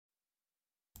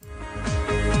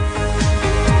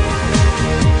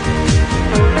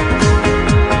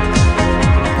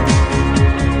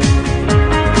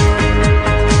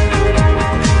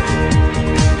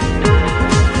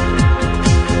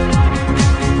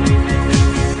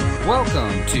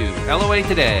Welcome to LOA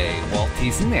Today. Walt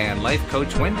Thiessen and life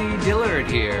coach Wendy Dillard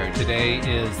here. Today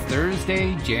is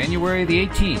Thursday, January the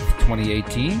 18th,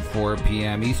 2018, 4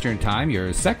 p.m. Eastern Time,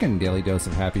 your second Daily Dose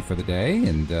of Happy for the day.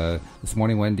 And this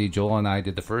morning, Wendy, Joel, and I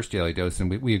did the first Daily Dose,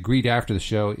 and we agreed after the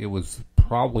show it was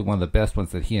probably one of the best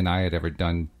ones that he and I had ever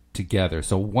done together.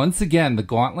 So once again, the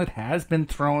gauntlet has been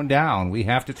thrown down. We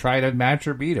have to try to match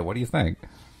or beat it. What do you think?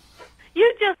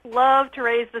 You just love to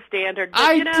raise the standard. But,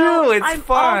 I do. It's I'm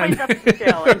fun. Always up to the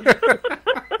challenge.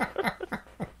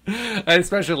 I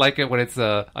especially like it when it's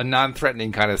a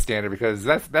non-threatening kind of standard, because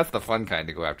that's the fun kind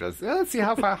to go after. Let's see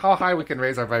how high we can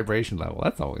raise our vibration level.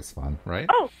 That's always fun, right?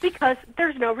 Oh, because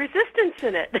there's no resistance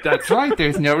in it. That's right.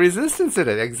 There's no resistance in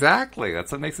it. Exactly.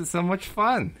 That's what makes it so much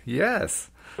fun. Yes.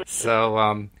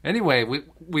 So anyway,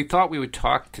 we thought we would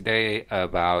talk today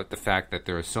about the fact that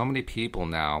there are so many people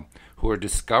now who are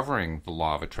discovering the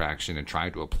law of attraction and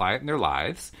trying to apply it in their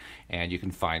lives. And you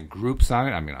can find groups on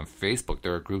it. I mean, on Facebook,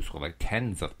 there are groups with like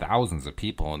tens of thousands of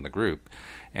people in the group.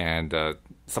 And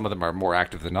some of them are more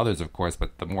active than others, of course,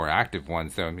 but the more active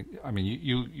ones, I mean,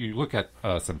 you look at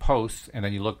some posts, and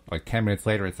then you look like 10 minutes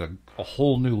later, it's a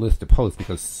whole new list of posts,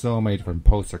 because so many different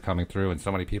posts are coming through and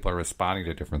so many people are responding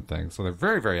to different things. So they're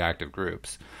very, very active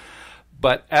groups.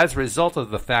 But as a result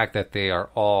of the fact that they are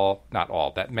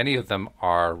that many of them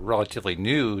are relatively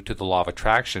new to the law of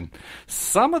attraction,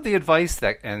 some of the advice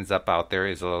that ends up out there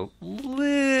is a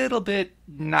little bit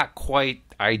not quite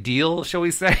ideal, shall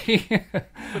we say?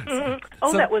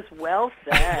 Oh, that was well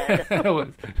said.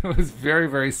 It was very,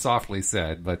 very softly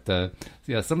said. But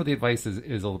some of the advice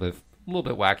is a little bit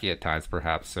wacky at times,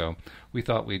 perhaps. So we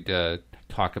thought we'd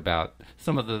talk about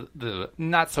some of the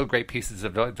not so great pieces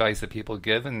of advice that people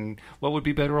give and what would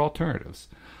be better alternatives.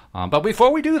 But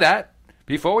before we do that,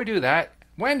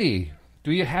 Wendy,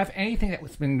 do you have anything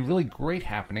that's been really great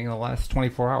happening in the last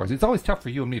 24 hours? It's always tough for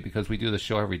you and me because we do the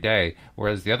show every day,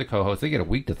 whereas the other co-hosts, they get a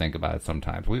week to think about it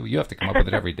sometimes. You have to come up with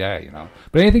it every day, you know.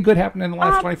 But anything good happened in the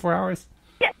last 24 hours?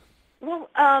 Yeah. Well,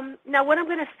 now what I'm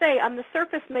going to say on the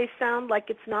surface may sound like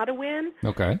it's not a win.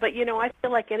 Okay. But, I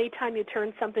feel like any time you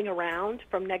turn something around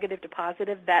from negative to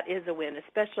positive, that is a win,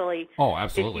 especially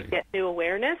if you get new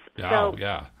awareness. Last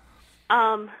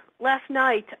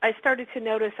night I started to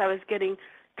notice I was getting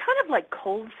kind of like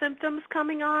cold symptoms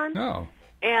coming on. Oh.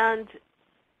 And,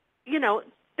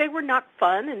 they were not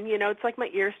fun. And, it's like my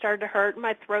ears started to hurt and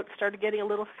my throat started getting a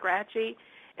little scratchy.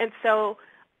 And so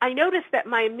I noticed that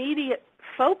my immediate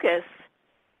focus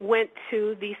went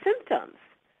to the symptoms.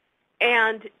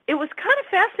 And it was kind of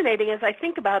fascinating as I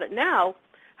think about it now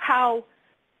how,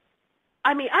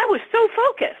 I was so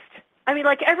focused.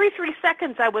 Like every 3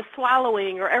 seconds I was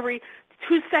swallowing, or every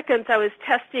 2 seconds I was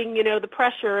testing, the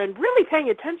pressure and really paying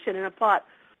attention. And I thought,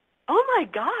 oh my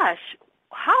gosh,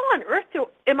 how on earth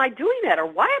am I doing that, or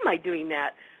why am I doing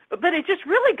that? But it just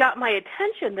really got my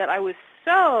attention that I was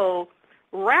so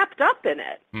wrapped up in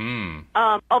it.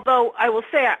 Although I will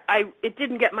say it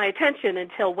didn't get my attention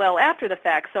until well after the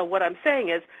fact. So what I'm saying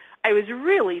is I was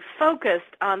really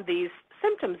focused on these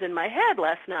symptoms in my head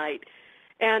last night.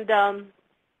 And,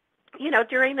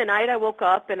 during the night I woke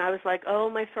up and I was like, oh,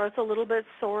 my throat's a little bit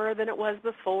sorer than it was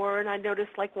before. And I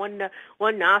noticed like one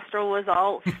nostril was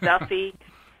all stuffy.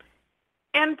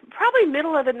 And probably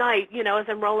middle of the night, as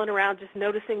I'm rolling around just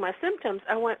noticing my symptoms,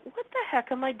 I went, what the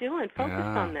heck am I doing focused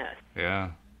on this?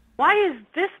 Yeah. Why is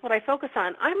this what I focus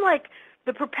on? I'm like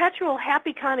the perpetual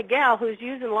happy kind of gal who's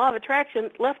using law of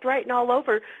attraction left, right, and all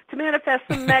over to manifest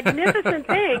some magnificent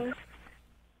things,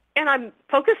 and I'm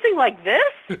focusing like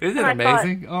this? Isn't it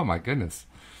amazing? Oh, my goodness.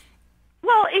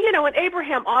 Well, and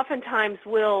Abraham oftentimes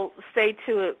will say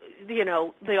to,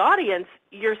 the audience,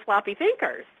 you're sloppy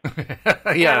thinkers.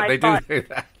 Yeah, they do say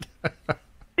that.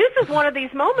 This is one of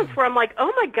these moments where I'm like,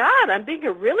 oh, my God, I'm being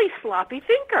a really sloppy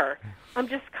thinker. I'm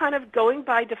just kind of going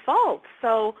by default.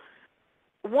 So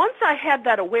once I had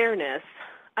that awareness,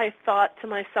 I thought to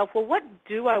myself, well, what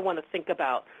do I want to think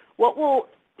about? What will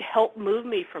help move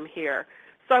me from here?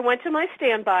 So I went to my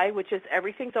standby, which is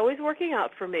everything's always working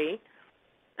out for me.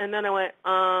 And then I went,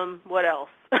 what else?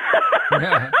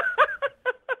 Yeah.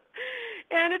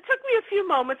 And it took me a few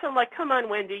moments. I'm like, come on,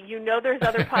 Wendy, there's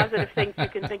other positive things you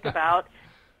can think about.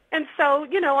 And so,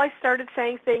 I started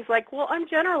saying things like, well, I'm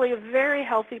generally a very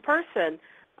healthy person.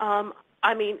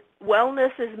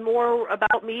 Wellness is more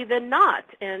about me than not.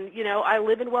 And, I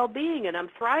live in well-being and I'm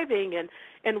thriving.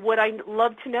 And what I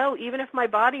love to know, even if my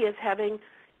body is having,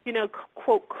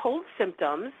 quote, cold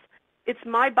symptoms, it's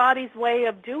my body's way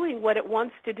of doing what it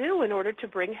wants to do in order to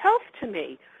bring health to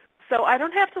me. So I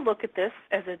don't have to look at this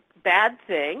as a bad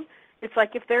thing. It's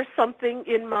like if there's something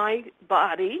in my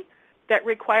body that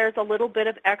requires a little bit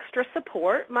of extra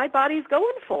support, my body's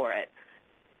going for it.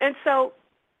 And so,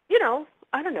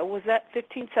 I don't know, was that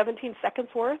 15, 17 seconds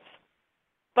worth?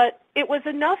 But it was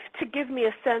enough to give me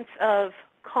a sense of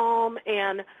calm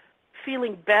and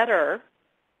feeling better.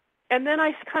 And then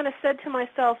I kind of said to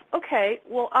myself, okay,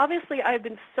 well, obviously I've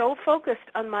been so focused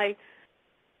on my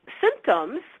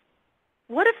symptoms.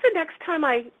 What if the next time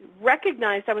I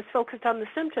recognized I was focused on the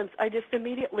symptoms, I just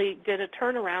immediately did a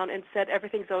turnaround and said,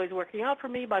 everything's always working out for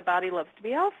me, my body loves to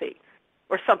be healthy,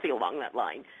 or something along that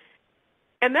line.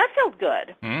 And that felt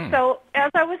good. So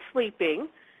as I was sleeping,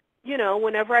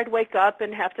 whenever I'd wake up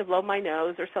and have to blow my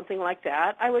nose or something like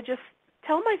that, I would just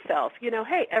tell myself,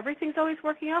 hey, everything's always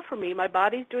working out for me. My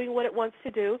body's doing what it wants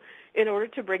to do in order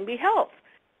to bring me health.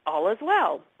 All is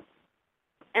well.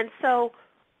 And so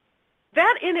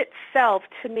that in itself,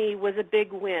 to me, was a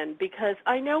big win, because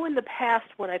I know in the past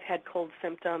when I've had cold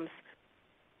symptoms,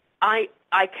 I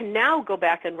can now go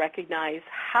back and recognize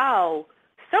how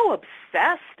so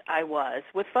obsessed I was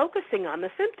with focusing on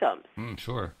the symptoms.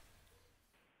 Sure.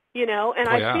 And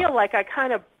I feel like I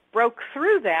kind of broke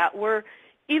through that, where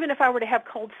even if I were to have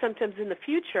cold symptoms in the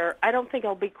future, I don't think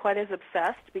I'll be quite as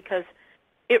obsessed, because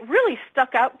it really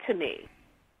stuck out to me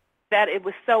that it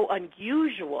was so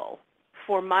unusual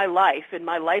for my life and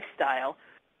my lifestyle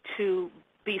to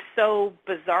be so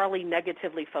bizarrely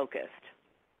negatively focused.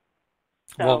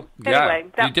 So, anyway,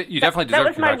 you definitely deserve that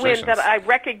was my win, congratulations. that I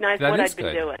recognized what I'd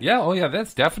been doing. Yeah,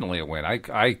 that's definitely a win.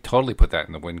 I totally put that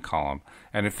in the win column.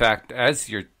 And in fact, as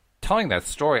you're telling that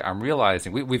story, I'm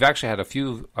realizing we've actually had a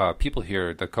few people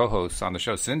here, the co-hosts on the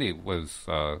show. Cindy was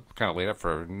kind of laid up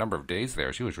for a number of days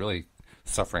there. She was really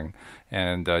suffering,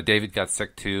 and David got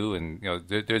sick too. And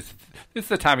this is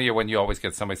the time of year when you always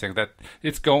get somebody saying that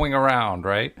it's going around,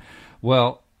 right?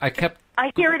 Well, I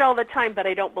hear it all the time, but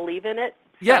I don't believe in it.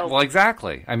 Yeah, well,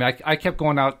 exactly. I mean, I kept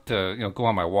going out to go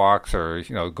on my walks or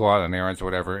go out on errands or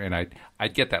whatever, and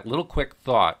I'd get that little quick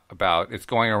thought about it's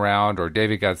going around, or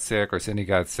David got sick or Cindy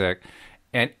got sick,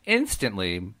 and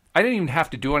instantly I didn't even have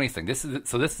to do anything. This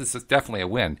is definitely a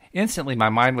win. Instantly, my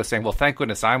mind was saying, "Well, thank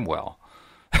goodness I'm well."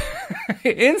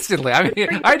 Instantly, I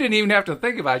mean, I didn't even have to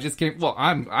think about it. It just came. Well,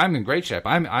 I'm in great shape.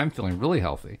 I'm feeling really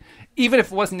healthy, even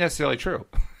if it wasn't necessarily true.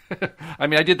 I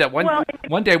mean, I did that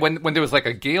one day when there was like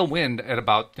a gale wind at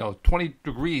about 20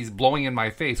 degrees blowing in my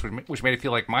face, which made it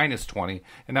feel like minus 20,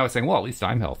 and I was saying, well, at least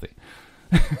I'm healthy.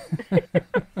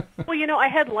 Well, I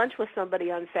had lunch with somebody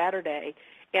on Saturday,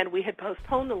 and we had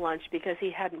postponed the lunch because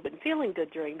he hadn't been feeling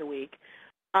good during the week.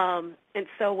 And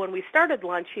so when we started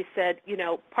lunch, he said,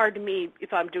 pardon me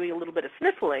if I'm doing a little bit of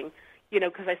sniffling,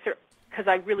 because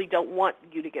I really don't want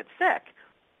you to get sick.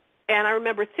 And I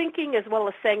remember thinking, as well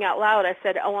as saying out loud, I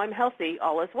said, oh, I'm healthy,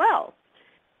 all is well.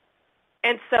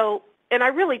 And I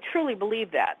really truly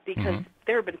believe that, because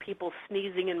there have been people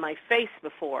sneezing in my face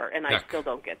before, and I still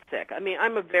don't get sick. I mean,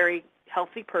 I'm a very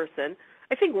healthy person.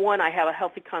 I think, one, I have a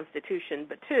healthy constitution,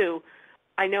 but two,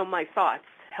 I know my thoughts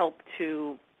help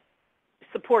to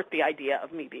support the idea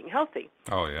of me being healthy.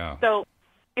 Oh, yeah. So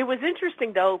it was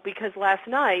interesting, though, because last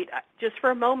night, just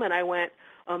for a moment, I went,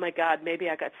 oh, my God, maybe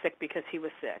I got sick because he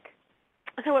was sick.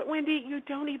 And I went, Wendy, you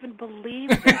don't even believe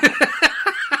that.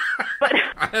 But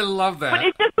I love that.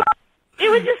 But it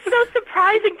was just so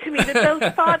surprising to me that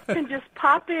those thoughts can just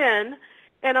pop in.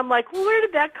 And I'm like, well, where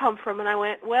did that come from? And I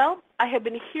went, well, I have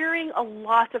been hearing a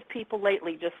lot of people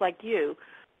lately, just like you,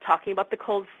 talking about the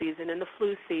cold season and the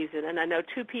flu season. And I know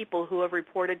 2 people who have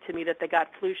reported to me that they got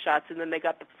flu shots and then they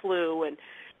got the flu. And,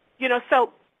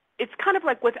 so it's kind of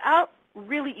like, without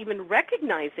really even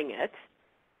recognizing it,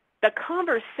 the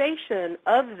conversation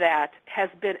of that has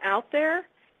been out there,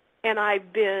 and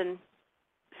I've been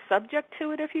subject to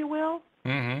it, if you will.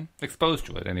 Mm-hmm. Exposed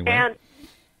to it, anyway. And,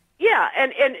 yeah,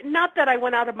 and not that I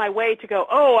went out of my way to go,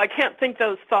 oh, I can't think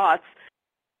those thoughts.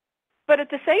 But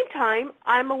at the same time,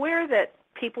 I'm aware that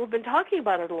people have been talking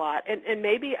about it a lot, and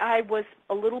maybe I was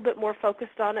a little bit more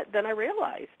focused on it than I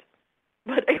realized.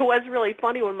 But it was really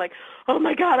funny when I'm like, oh,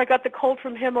 my God, I got the cold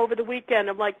from him over the weekend.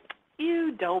 I'm like,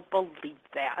 you don't believe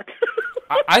that.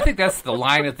 I think that's the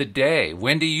line of the day.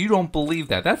 Wendy, you don't believe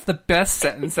that. That's the best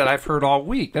sentence that I've heard all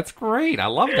week. That's great. I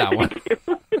love that one.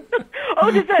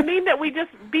 Oh, does that mean that we just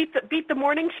beat the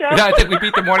morning show? Yeah, I think we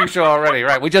beat the morning show already.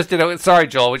 Right. We just did it. Sorry,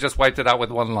 Joel. We just wiped it out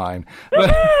with one line.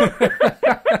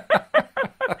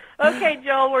 Okay,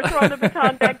 Joel, we're throwing the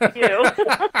baton back to you.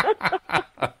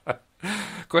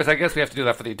 Of course, I guess we have to do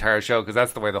that for the entire show, because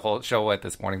that's the way the whole show went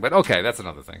this morning. But okay, that's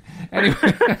another thing. Anyway.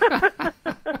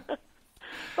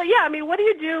 But yeah, I mean, what do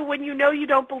you do when you know you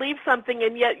don't believe something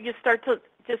and yet you start to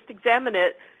just examine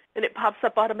it? and it pops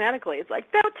up automatically. It's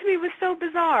like, that to me was so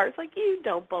bizarre. It's like, you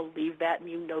don't believe that, and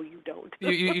you know you don't.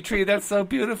 You treated that so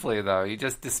beautifully, though. You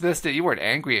just dismissed it. You weren't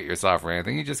angry at yourself or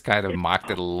anything. You just kind of mocked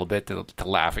it a little bit to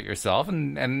laugh at yourself,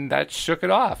 and that shook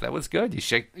it off. That was good.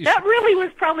 That really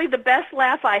was probably the best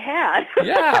laugh I had.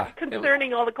 Yeah.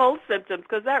 Concerning all the cold symptoms,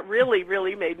 because that really,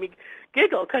 really made me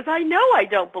giggle, because I know I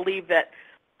don't believe that,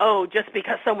 just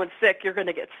because someone's sick, you're going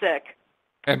to get sick.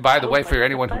 And by the way, for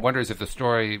anyone who wonders if the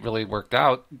story really worked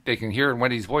out, they can hear in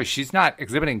Wendy's voice, she's not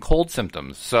exhibiting cold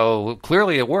symptoms. So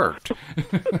clearly it worked.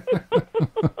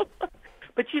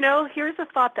 But, here's a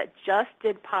thought that just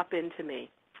did pop into me.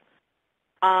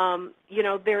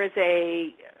 There is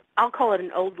I'll call it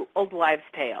an old wives'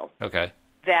 tale. Okay.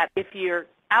 That if you're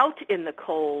out in the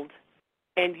cold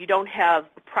and you don't have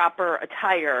proper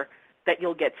attire, that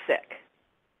you'll get sick.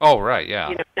 Oh, right,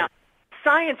 yeah. Now,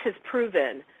 science has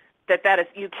proven that is,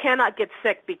 you cannot get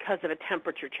sick because of a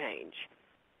temperature change.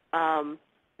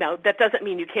 Now, that doesn't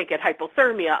mean you can't get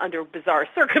hypothermia under bizarre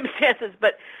circumstances,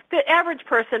 but the average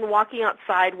person walking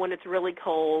outside when it's really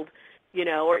cold,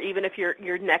 or even if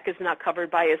your neck is not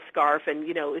covered by a scarf and,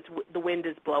 the wind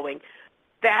is blowing,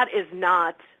 that is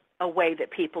not a way that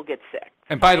people get sick.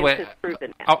 And by the way,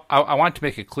 I want to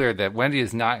make it clear that Wendy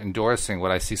is not endorsing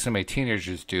what I see so many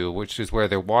teenagers do, which is where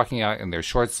they're walking out in their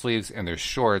short sleeves and their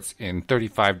shorts in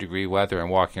 35-degree weather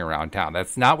and walking around town.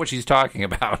 That's not what she's talking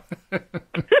about.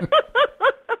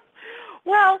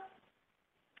 Well,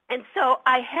 and so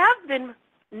I have been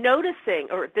noticing,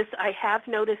 I have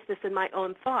noticed this in my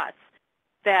own thoughts,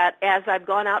 that as I've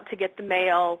gone out to get the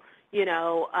mail,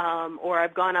 or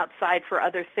I've gone outside for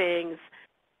other things,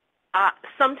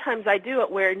 sometimes I do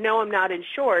it where, no, I'm not in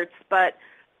shorts, but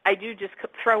I do just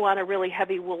throw on a really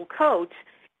heavy wool coat,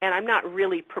 and I'm not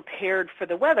really prepared for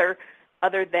the weather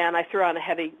other than I threw on a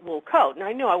heavy wool coat. And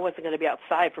I knew I wasn't going to be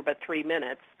outside for about 3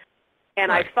 minutes. And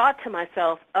right. I thought to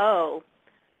myself,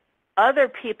 other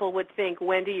people would think,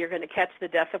 Wendy, you're going to catch the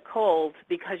death of cold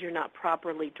because you're not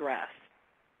properly dressed.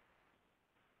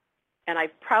 And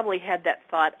I've probably had that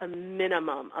thought a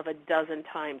minimum of 12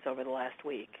 times over the last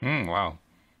week. Wow.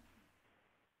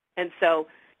 And so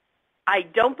I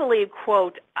don't believe,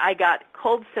 quote, I got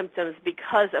cold symptoms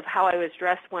because of how I was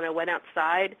dressed when I went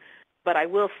outside, but I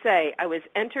will say I was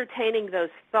entertaining those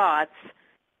thoughts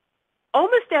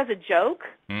almost as a joke,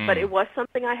 but it was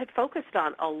something I had focused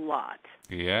on a lot.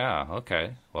 Yeah,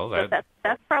 okay. Well,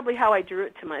 that's probably how I drew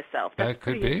it to myself. That's that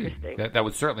could be. That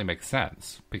would certainly make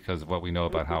sense because of what we know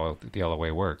about how the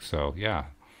LOA works. So, yeah,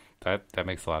 that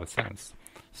makes a lot of sense.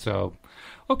 So,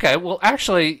 okay, well,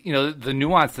 actually, the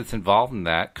nuance that's involved in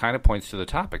that kind of points to the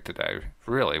topic today,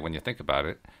 really, when you think about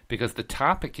it, because the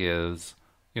topic is,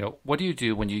 what do you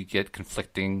do when you get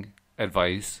conflicting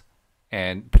advice,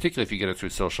 and particularly if you get it through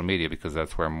social media, because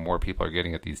that's where more people are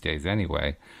getting it these days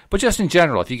anyway. But just in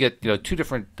general, if you get, two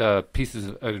different pieces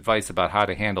of advice about how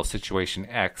to handle situation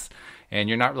X, and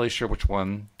you're not really sure which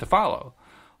one to follow.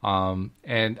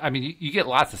 And I mean, you get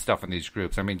lots of stuff in these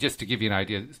groups. I mean, just to give you an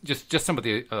idea, just some of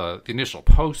the initial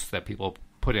posts that people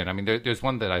put in. I mean, there's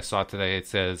one that I saw today. It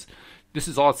says, this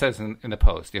is all it says in the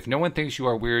post. If no one thinks you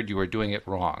are weird, you are doing it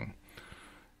wrong.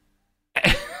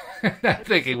 I'm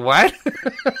thinking, what?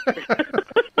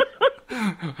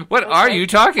 What are you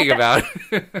talking about?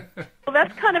 Well,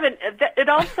 that's kind of it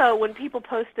also, when people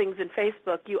post things in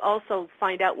Facebook, you also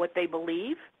find out what they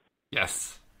believe.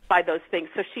 Yes. By those things.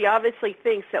 So she obviously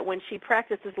thinks that when she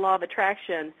practices law of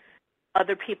attraction,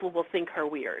 other people will think her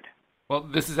weird. Well,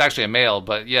 this is actually a male,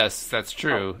 but yes, that's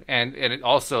true. Oh. And it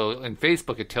also, in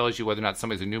Facebook, it tells you whether or not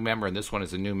somebody's a new member, and this one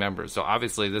is a new member. So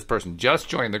obviously this person just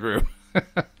joined the group.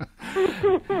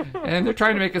 And they're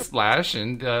trying to make a splash,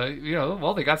 and,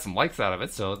 they got some likes out of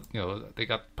it. So, they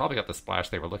probably got the splash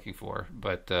they were looking for.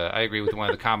 But I agree with one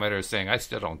of the commenters saying, I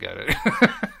still don't get it.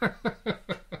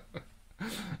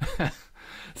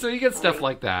 So you get stuff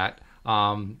like that.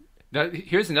 Now,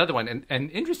 here's another one,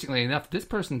 and interestingly enough, this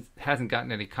person hasn't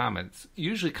gotten any comments.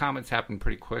 Usually comments happen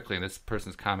pretty quickly, and this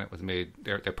person's comment was made,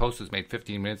 their post was made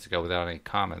 15 minutes ago without any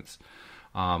comments.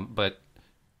 But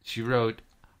she wrote,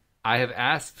 I have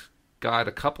asked God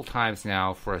a couple times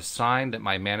now for a sign that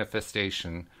my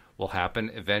manifestation will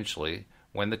happen eventually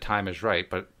when the time is right,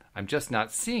 but I'm just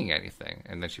not seeing anything.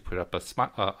 And then she put up an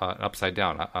upside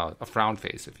down, a frown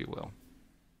face, if you will.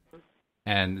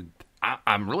 And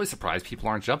I'm really surprised people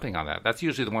aren't jumping on that. That's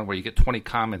usually the one where you get 20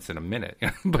 comments in a minute,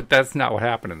 but that's not what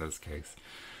happened in this case.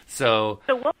 So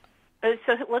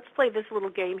let's play this little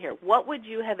game here. What would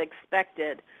you have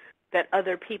expected that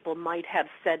other people might have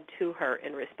said to her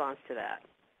in response to that?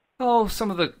 Oh,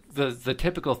 some of the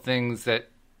typical things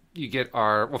that you get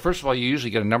well, first of all, you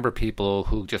usually get a number of people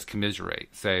who just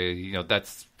commiserate, say,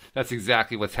 that's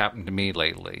exactly what's happened to me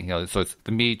lately. So it's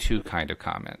the Me Too kind of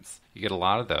comments. You get a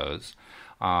lot of those.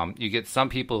 You get some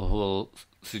people who will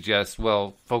suggest,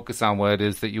 well, focus on what it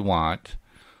is that you want.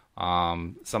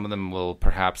 Some of them will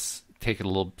perhaps take it a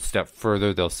little step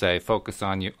further. They'll say, focus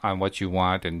on what you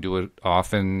want and do it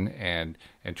often and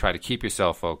try to keep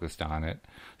yourself focused on it.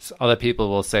 So other people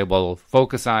will say, well,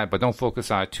 focus on it, but don't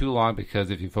focus on it too long, because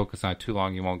if you focus on it too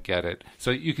long, you won't get it. So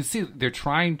you can see they're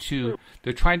trying to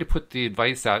put the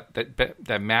advice out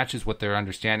that matches what their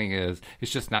understanding is.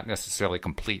 It's just not necessarily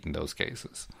complete in those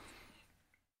cases.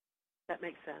 That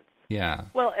makes sense. Yeah.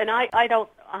 Well, and I don't,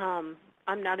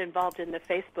 I'm not involved in the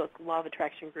Facebook Law of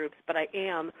Attraction groups, but I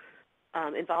am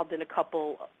involved in a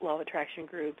couple Law of Attraction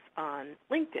groups on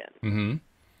LinkedIn. Mm-hmm.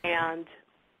 And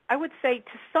I would say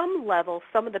to some level,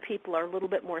 some of the people are a little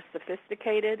bit more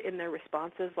sophisticated in their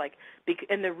responses,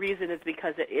 and the reason is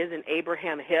because it is an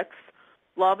Abraham Hicks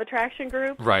Law of Attraction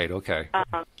group. Right, okay.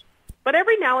 But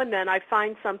every now and then I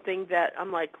find something that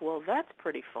I'm like, well, that's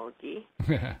pretty funky,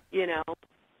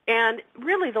 And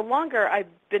really, the longer I've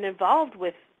been involved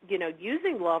with,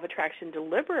 using Law of Attraction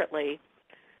deliberately,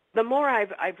 the more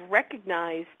I've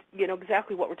recognized,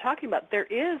 exactly what we're talking about. There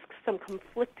is some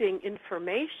conflicting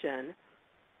information,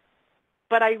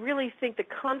 but I really think the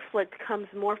conflict comes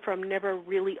more from never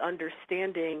really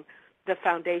understanding the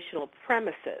foundational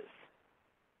premises.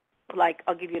 Like,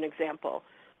 I'll give you an example.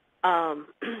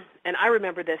 And I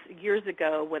remember this years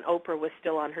ago when Oprah was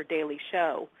still on her daily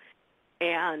show.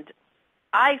 And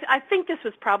I think this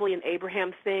was probably an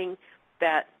Abraham thing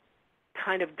that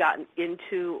kind of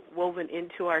woven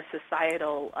into our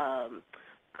societal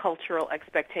cultural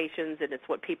expectations, and it's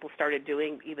what people started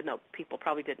doing, even though people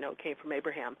probably didn't know it came from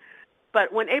Abraham.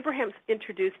 But when Abraham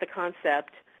introduced the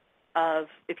concept of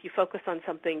if you focus on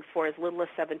something for as little as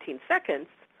 17 seconds,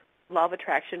 Law of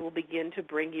Attraction will begin to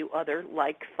bring you other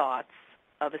like thoughts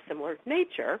of a similar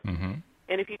nature. Mm-hmm.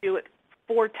 And if you do it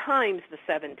 4 times the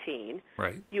 17,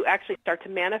 right, you actually start to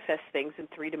manifest things in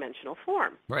 3-dimensional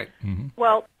form. Right. Mm-hmm.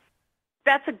 Well,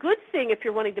 that's a good thing if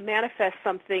you're wanting to manifest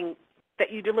something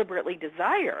that you deliberately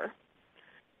desire.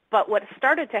 But what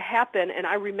started to happen, and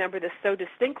I remember this so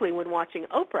distinctly when watching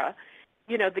Oprah,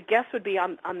 the guests would be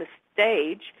on the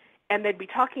stage, and they'd be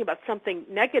talking about something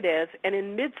negative, and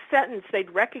in mid-sentence they'd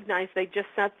recognize they just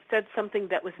said something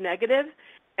that was negative,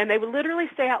 and they would literally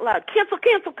say out loud, cancel,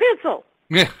 cancel, cancel.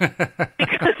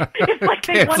 Because it's like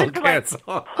they wanted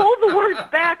to pull the words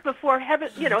back before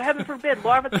heaven forbid,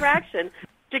 Law of Attraction,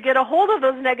 to get a hold of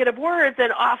those negative words,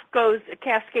 and off goes a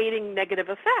cascading negative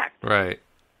effect. Right.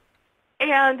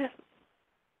 And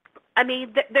I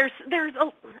mean, there's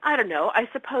I don't know. I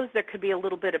suppose there could be a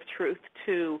little bit of truth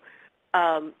to,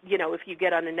 if you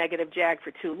get on a negative jag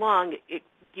for too long,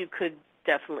 you could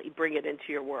definitely bring it into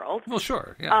your world. Well,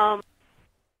 sure. Yeah.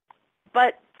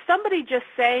 But somebody just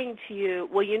saying to you,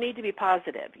 well, you need to be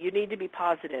positive. You need to be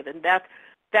positive, and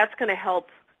that's going to help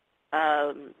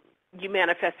you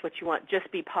manifest what you want.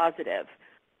 Just be positive.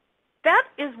 That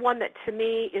is one that, to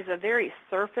me, is a very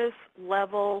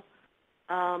surface-level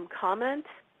comment.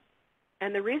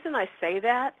 And the reason I say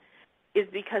that is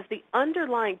because the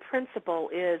underlying principle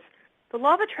is the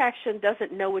Law of Attraction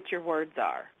doesn't know what your words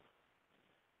are.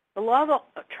 The Law of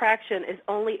Attraction is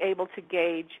only able to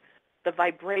gauge the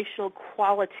vibrational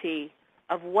quality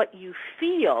of what you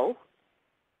feel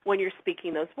when you're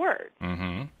speaking those words.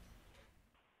 Mm-hmm.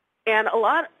 And a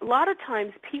lot of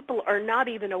times people are not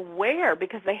even aware,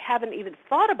 because they haven't even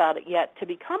thought about it yet, to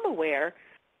become aware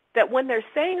that when they're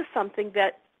saying something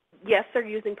that, yes, they're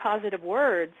using positive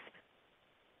words,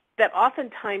 that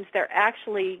oftentimes they're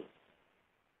actually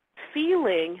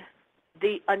feeling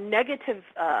a negative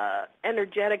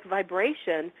energetic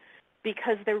vibration,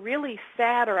 because they're really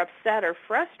sad or upset or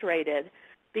frustrated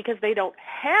because they don't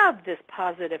have this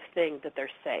positive thing that they're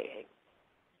saying.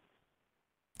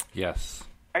 Yes.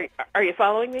 Are you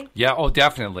following me? Yeah, oh,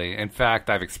 definitely. In fact,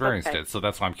 I've experienced Okay. it, so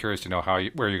that's why I'm curious to know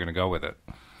where you're going to go with it.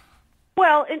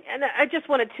 Well, and I just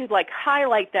wanted to,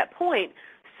 highlight that point.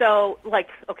 So,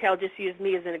 okay, I'll just use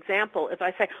me as an example. If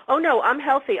I say, oh, no, I'm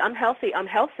healthy,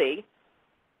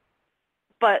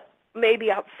 but maybe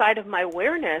outside of my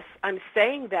awareness, I'm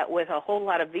saying that with a whole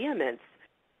lot of vehemence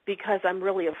because I'm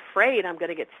really afraid I'm going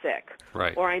to get sick.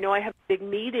 Right. Or I know I have a big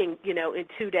meeting, in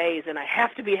 2 days, and I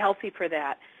have to be healthy for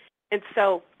that. And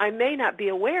so I may not be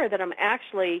aware that I'm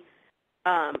actually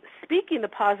speaking the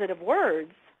positive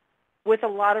words with a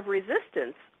lot of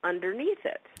resistance underneath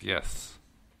it. Yes.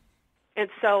 And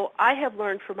so I have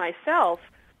learned for myself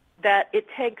that it's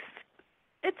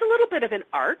a little bit of an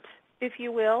art, if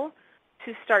you will,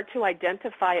 to start to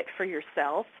identify it for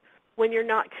yourself. when you're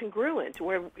not congruent,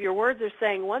 where your words are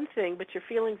saying one thing, but your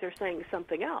feelings are saying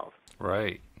something else.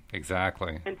 Right.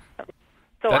 Exactly. And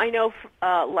so I know,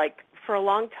 like, for a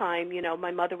long time,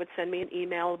 my mother would send me an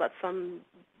email about some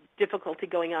difficulty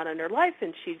going on in her life,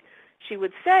 and she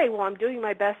would say, well, I'm doing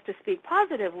my best to speak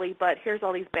positively, but here's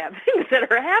all these bad things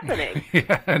that are happening.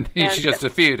 Yeah, and she just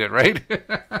defeated it, right?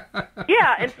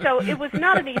 Yeah, and so it was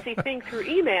not an easy thing through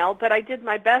email, but I did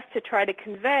my best to try to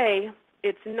convey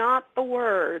it's not the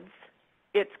words,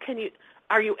 it's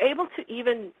are you able to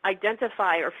even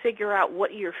identify or figure out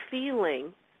what you're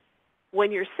feeling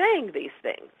when you're saying these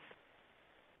things?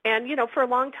 And, for a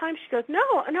long time she goes, no,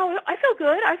 I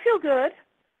feel good.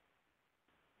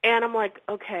 And I'm like,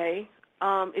 okay,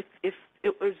 if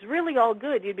it was really all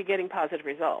good, you'd be getting positive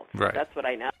results. Right. That's what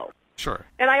I know. Sure.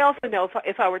 And I also know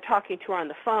if I were talking to her on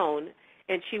the phone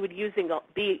and she would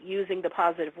be using the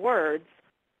positive words,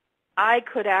 I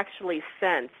could actually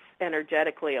sense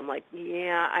energetically, I'm like,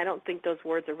 yeah, I don't think those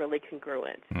words are really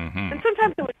congruent. Mm-hmm. And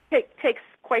sometimes it takes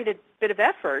quite a bit of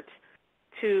effort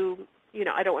to,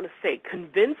 I don't want to say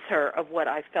convince her of what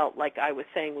I felt like I was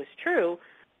saying was true,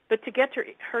 but to get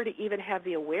her to even have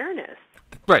the awareness.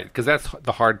 Right, because that's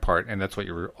the hard part, and that's what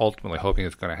you're ultimately hoping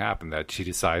is going to happen, that she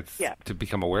decides to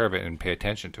become aware of it and pay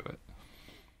attention to it.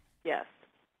 Yes.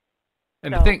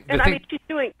 And I mean, she's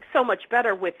doing so much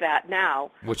better with that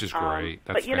now. Which is great.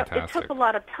 That's fantastic. But, it took a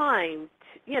lot of time,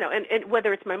 and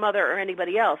whether it's my mother or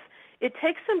anybody else, it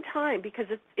takes some time because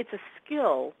it's a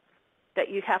skill that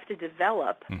you have to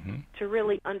develop to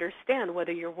really understand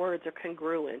whether your words are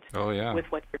congruent with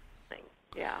what you're saying.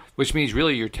 Yeah. Which means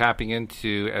really you're tapping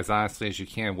into, as honestly as you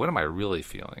can, what am I really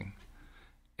feeling?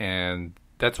 And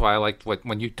that's why I liked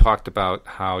when you talked about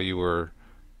how you were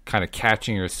kind of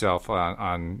catching yourself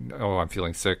on I'm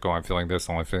feeling sick, I'm feeling this,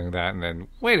 I'm feeling that, and then,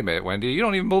 wait a minute, Wendy, you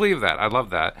don't even believe that. I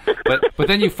love that. But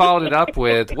then you followed it up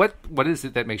with, what is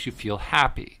it that makes you feel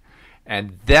happy?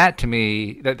 And that, to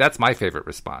me, that's my favorite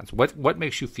response. What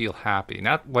makes you feel happy?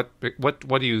 Not what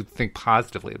do you think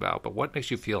positively about, but what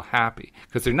makes you feel happy?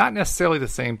 Because they're not necessarily the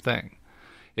same thing.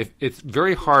 It's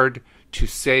very hard to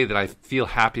say that I feel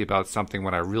happy about something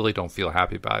when I really don't feel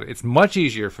happy about it. It's much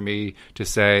easier for me to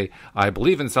say I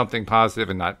believe in something positive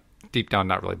and not deep down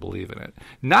not really believe in it.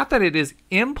 Not that it is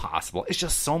impossible. It's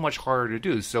just so much harder to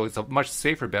do. So it's a much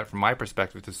safer bet from my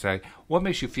perspective to say, what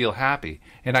makes you feel happy?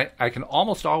 And I can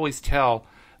almost always tell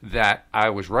that I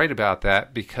was right about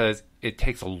that because it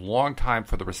takes a long time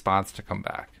for the response to come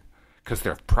back because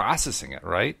they're processing it,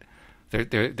 right?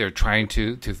 They're trying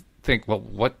to think, well,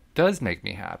 what does make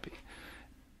me happy?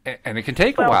 And it can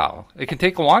take a while. It can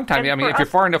take a long time. I mean, if you're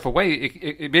far enough away,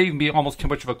 it may even be almost too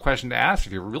much of a question to ask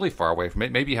if you're really far away from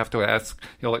it. Maybe you have to ask,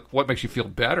 what makes you feel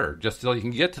better, just so you can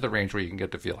get to the range where you can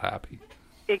get to feel happy.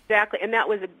 Exactly, and that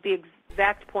was the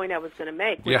exact point I was going to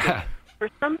make. Yeah. For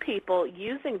some people,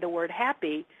 using the word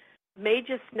happy may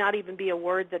just not even be a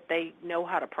word that they know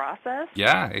how to process.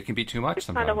 Yeah, it can be too much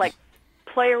sometimes. Kind of like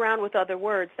play around with other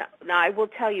words. Now, I will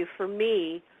tell you, for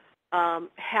me,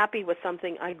 happy was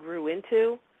something I grew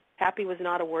into. Happy was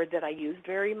not a word that I used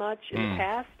very much in the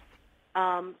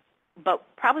past.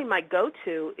 But probably my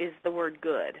go-to is the word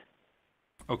good.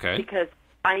 Okay. Because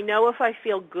I know if I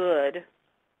feel good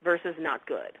versus not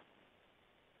good.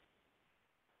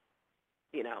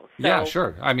 So yeah,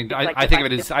 sure. I mean, I think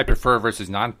of it as I prefer versus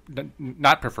not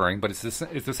preferring, but it's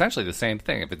essentially the same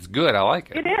thing. If it's good, I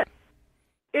like it. It is.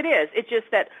 It is. It's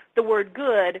just that the word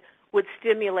good would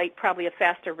stimulate probably a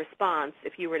faster response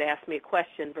if you were to ask me a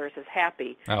question versus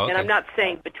happy. Oh, okay. And I'm not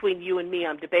saying between you and me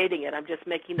I'm debating it. I'm just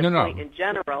making the point in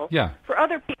general. Yeah. For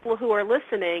other people who are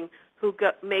listening who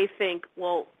may think,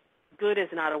 well, good is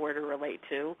not a word to relate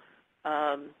to.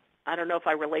 I don't know if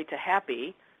I relate to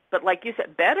happy. But like you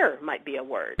said, better might be a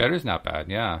word. Better's not bad,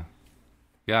 yeah.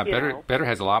 Yeah, better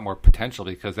has a lot more potential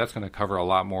because that's going to cover a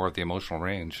lot more of the emotional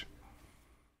range.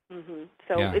 Mm-hmm.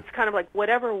 So it's kind of like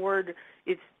whatever word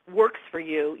works for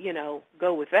you,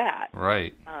 go with that.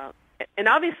 Right. And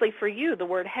obviously for you, the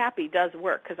word happy does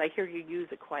work because I hear you use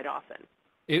it quite often.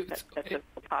 That's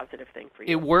a positive thing for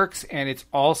you. It works, and it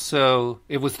was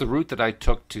the route that I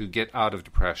took to get out of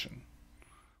depression.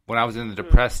 When I was in the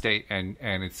depressed state and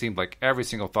it seemed like every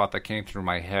single thought that came through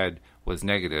my head was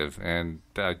negative, and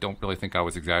I don't really think I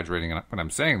was exaggerating when I'm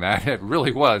saying that. It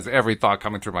really was. Every thought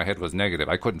coming through my head was negative.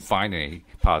 I couldn't find any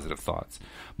positive thoughts.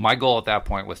 My goal at that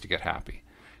point was to get happy.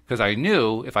 Because I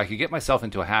knew if I could get myself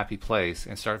into a happy place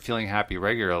and start feeling happy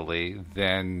regularly,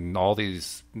 then all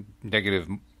these negative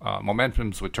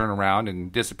momentums would turn around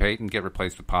and dissipate and get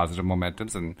replaced with positive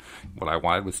momentums, and what I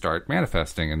wanted would start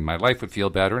manifesting, and my life would feel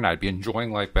better, and I'd be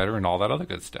enjoying life better and all that other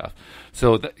good stuff.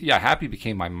 So, happy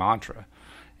became my mantra.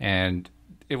 And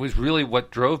it was really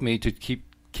what drove me to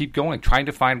keep going, trying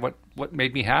to find what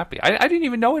made me happy. I didn't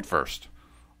even know at first.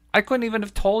 I couldn't even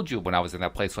have told you when I was in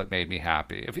that place what made me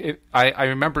happy. I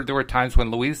remember there were times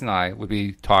when Louise and I would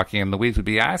be talking, and Louise would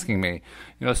be asking me,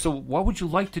 so what would you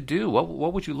like to do?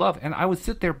 What would you love? And I would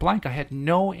sit there blank. I had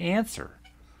no answer.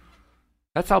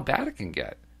 That's how bad it can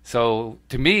get. So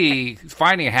to me,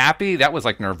 finding happy, that was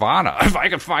like nirvana. If I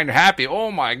could find happy,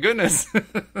 oh my goodness.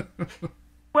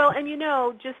 Well, and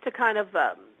just to kind of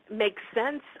make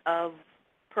sense of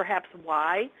perhaps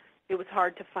why it was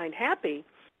hard to find happy,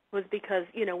 was because,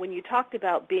 when you talked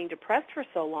about being depressed for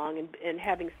so long and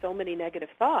having so many negative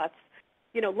thoughts,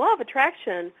 law of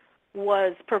attraction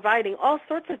was providing all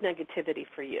sorts of negativity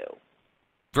for you.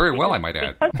 Very well, I might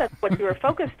add. Because that's what you were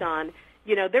focused on,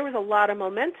 there was a lot of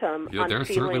momentum on there feeling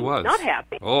certainly was. Not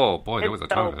happy. Oh, boy, there was a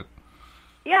ton of it.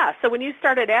 Yeah, so when you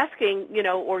started asking,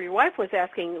 or your wife was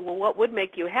asking, well, what would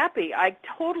make you happy, I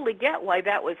totally get why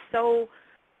that was so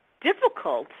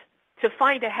difficult to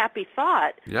find a happy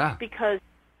thought. Yeah. Because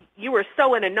you were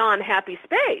so in a non-happy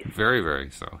space. Very,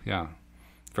 very so, yeah.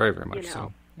 Very, very much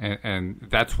so. And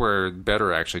that's where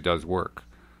better actually does work.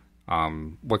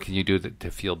 What can you do to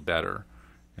feel better?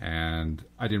 And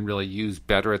I didn't really use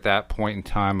better at that point in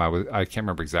time. I can't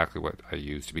remember exactly what I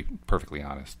used, to be perfectly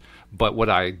honest. But what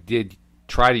I did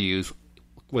try to use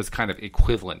was kind of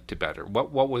equivalent to better.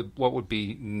 What would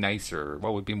be nicer?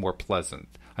 What would be more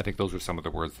pleasant? I think those were some of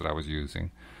the words that I was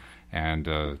using.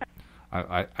 And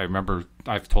I remember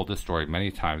I've told this story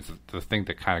many times. The thing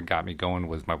that kind of got me going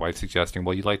was my wife suggesting,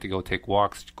 well, you like to go take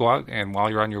walks. Go out, and while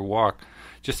you're on your walk,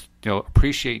 just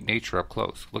appreciate nature up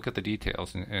close. Look at the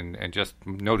details and just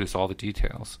notice all the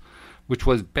details, which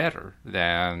was better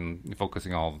than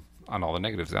focusing on all the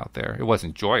negatives out there. It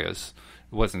wasn't joyous.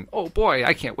 It wasn't, oh boy,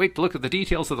 I can't wait to look at the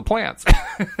details of the plants.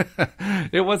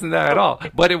 It wasn't that at all.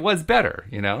 But it was better,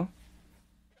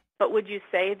 But would you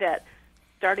say that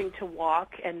starting to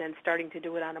walk and then starting to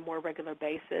do it on a more regular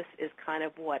basis is kind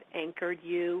of what anchored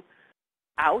you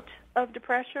out of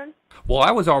depression? Well,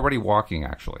 I was already walking,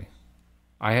 actually.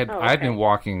 I'd been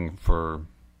walking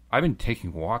I've been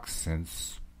taking walks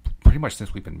pretty much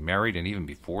since we've been married, and even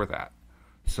before that.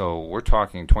 So we're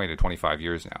talking 20 to 25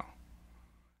 years now.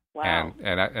 Wow.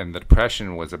 And the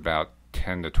depression was about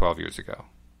 10 to 12 years ago.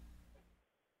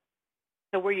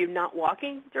 So were you not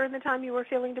walking during the time you were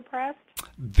feeling depressed?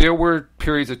 There were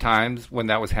periods of times when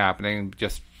that was happening,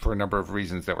 just for a number of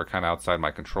reasons that were kind of outside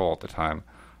my control at the time.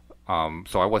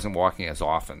 So I wasn't walking as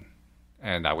often,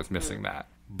 and I was missing that.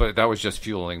 But that was just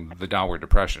fueling the downward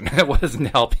depression. It wasn't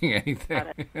helping anything.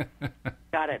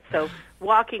 Got it. So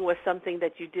walking was something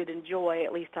that you did enjoy,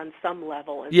 at least on some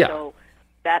level. And so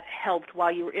that helped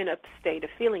while you were in a state of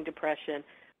feeling depression.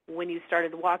 When you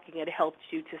started walking, it helped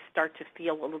you to start to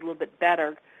feel a little bit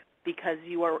better because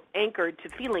you are anchored to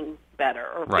feeling better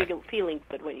or feeling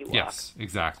good when you walk. Yes,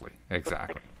 exactly.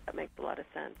 That makes a lot of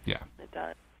sense. Yeah. It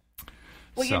does.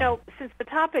 Well, since the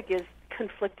topic is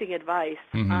conflicting advice,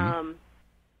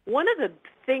 one of the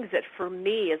things that for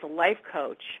me as a life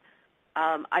coach,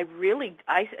 I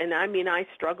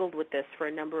struggled with this for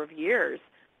a number of years,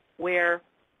 where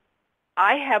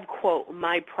I have, quote,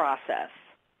 my process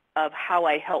of how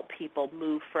I help people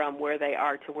move from where they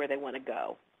are to where they want to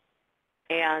go.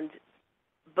 And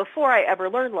before I ever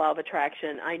learned Law of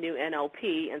Attraction, I knew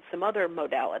NLP and some other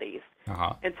modalities.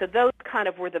 Uh-huh. And so those kind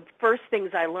of were the first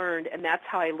things I learned, and that's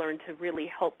how I learned to really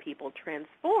help people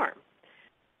transform.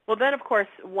 Well, then, of course,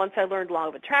 once I learned Law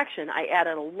of Attraction, I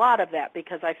added a lot of that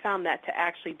because I found that to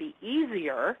actually be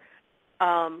easier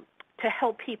to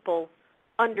help people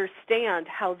understand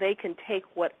how they can take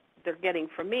what they're getting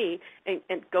from me and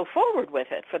go forward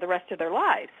with it for the rest of their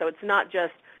lives. So it's not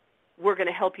just we're going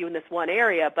to help you in this one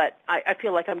area, but I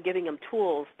feel like I'm giving them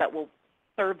tools that will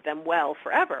serve them well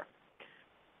forever.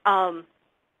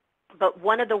 But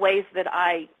one of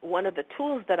the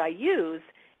tools that I use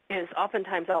is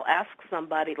oftentimes I'll ask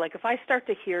somebody, like if I start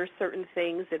to hear certain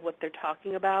things and what they're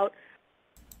talking about,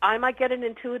 I might get an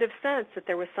intuitive sense that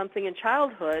there was something in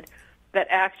childhood that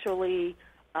actually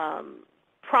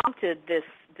prompted this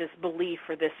belief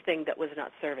or this thing that was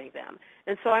not serving them.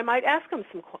 And so I might ask them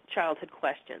some childhood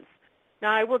questions.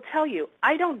 Now, I will tell you,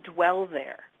 I don't dwell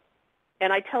there.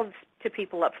 And I tell to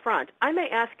people up front, I may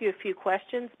ask you a few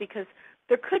questions because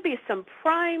there could be some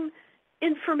prime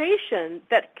information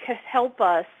that could help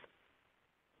us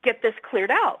get this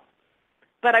cleared out.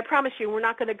 But I promise you, we're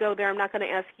not going to go there. I'm not going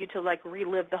to ask you to,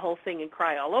 relive the whole thing and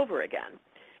cry all over again.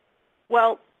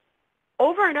 Well,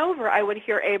 over and over, I would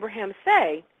hear Abraham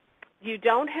say, you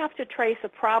don't have to trace a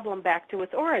problem back to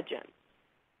its origin.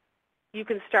 You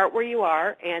can start where you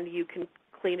are, and you can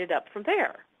clean it up from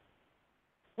there.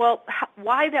 Well,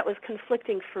 why that was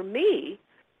conflicting for me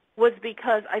was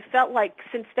because I felt like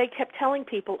since they kept telling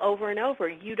people over and over,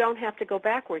 you don't have to go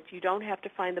backwards, you don't have to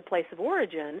find the place of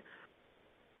origin,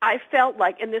 I felt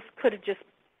like, and this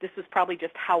was probably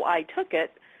just how I took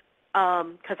it,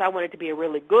 because I wanted to be a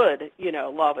really good,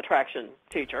 law of attraction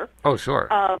teacher. Oh, sure.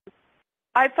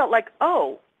 I felt like,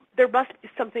 there must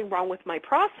be something wrong with my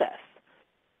process.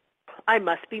 I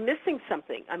must be missing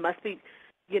something. I must be,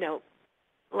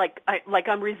 like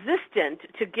I'm resistant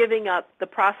to giving up the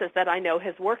process that I know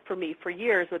has worked for me for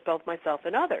years with both myself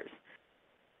and others.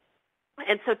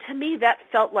 And so to me, that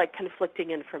felt like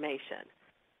conflicting information,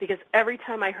 because every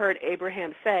time I heard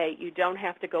Abraham say, you don't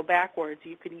have to go backwards,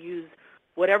 you can use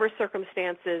whatever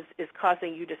circumstances is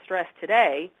causing you distress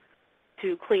today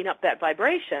to clean up that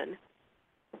vibration,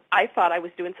 I thought I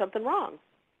was doing something wrong.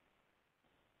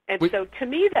 And so to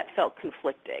me, that felt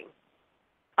conflicting.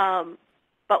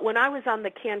 But when I was on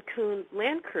the Cancun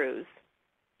land cruise,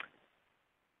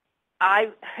 I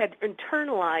had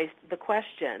internalized the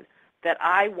question that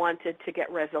I wanted to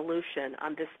get resolution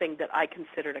on this thing that I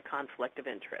considered a conflict of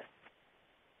interest.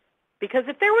 Because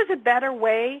if there was a better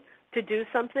way to do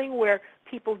something where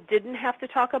people didn't have to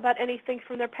talk about anything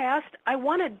from their past, I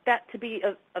wanted that to be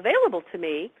available to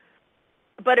me.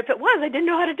 But if it was, I didn't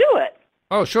know how to do it.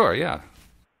 Oh, sure, yeah.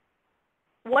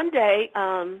 One day,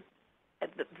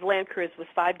 the land cruise was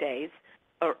 5 days,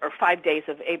 or 5 days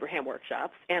of Abraham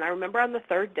workshops, and I remember on the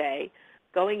third day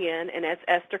going in, and as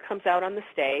Esther comes out on the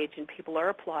stage and people are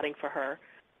applauding for her,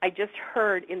 I just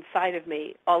heard inside of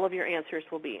me, all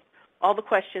the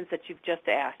questions that you've just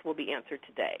asked will be answered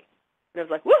today. And I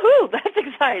was like, woohoo, that's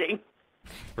exciting.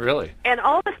 Really? And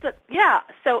all of a sudden, yeah,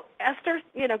 so Esther,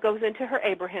 goes into her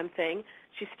Abraham thing.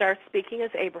 She starts speaking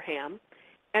as Abraham.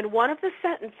 And one of the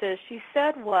sentences she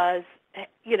said was,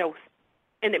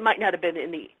 and it might not have been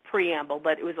in the preamble,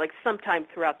 but it was like sometime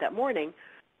throughout that morning,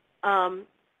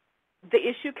 the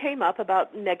issue came up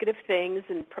about negative things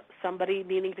and somebody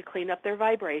needing to clean up their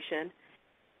vibration.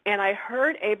 And I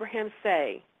heard Abraham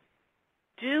say,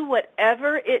 do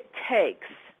whatever it takes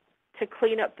to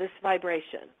clean up this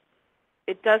vibration.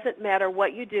 It doesn't matter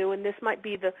what you do, and this might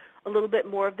be a little bit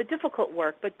more of the difficult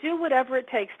work, but do whatever it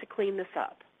takes to clean this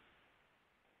up.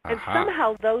 And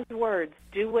somehow those words,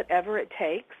 do whatever it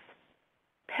takes,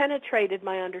 penetrated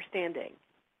my understanding.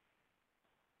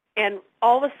 And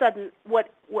all of a sudden,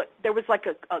 there was like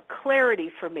a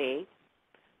clarity for me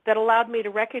that allowed me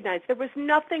to recognize there was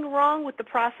nothing wrong with the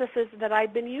processes that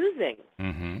I'd been using.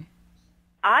 Mm-hmm.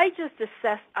 I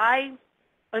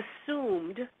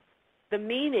assumed the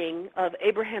meaning of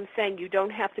Abraham saying you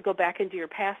don't have to go back into your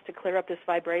past to clear up this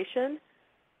vibration.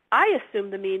 I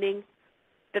assumed the meaning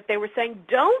that they were saying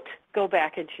don't go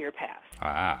back into your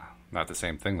past. Not the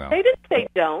same thing, though. They didn't say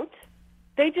don't.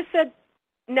 They just said,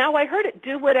 now I heard it,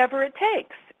 do whatever it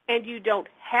takes, and you don't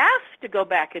have to go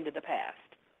back into the past.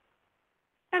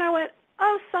 And I went,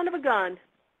 oh, son of a gun.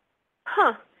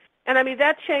 Huh. And I mean,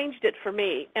 that changed it for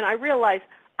me. And I realized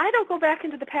I don't go back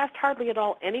into the past hardly at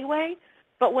all anyway,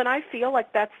 but when I feel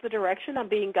like that's the direction I'm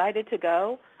being guided to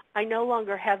go, I no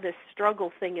longer have this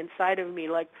struggle thing inside of me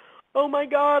like, oh, my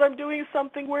God, I'm doing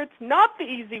something where it's not the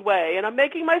easy way, and I'm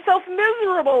making myself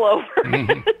miserable over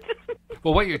it.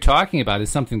 Well, what you're talking about is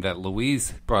something that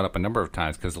Louise brought up a number of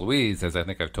times, because Louise, as I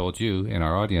think I've told you in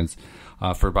our audience,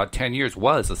 for about 10 years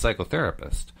was a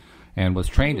psychotherapist and was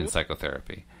trained in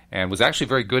psychotherapy and was actually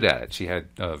very good at it. She had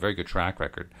a very good track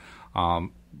record.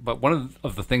 But one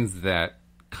of the things that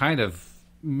kind of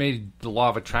made the law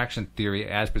of attraction theory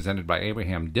as presented by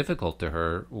Abraham difficult to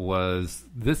her was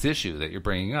this issue that you're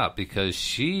bringing up, because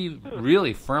she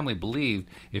really firmly believed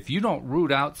if you don't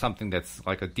root out something that's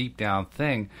like a deep down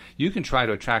thing, you can try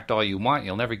to attract all you want.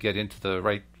 You'll never get into the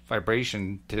right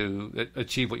vibration to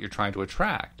achieve what you're trying to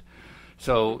attract.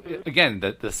 So again,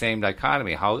 the same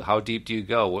dichotomy. How deep do you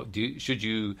go? Should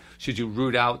you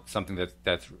root out something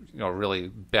that's really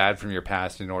bad from your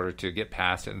past in order to get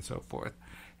past it and so forth?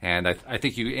 And I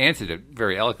think you answered it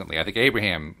very eloquently. I think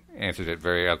Abraham answered it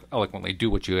very eloquently.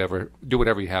 Do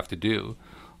whatever you have to do.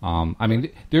 I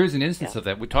mean, there is an instance of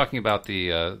that. We're talking about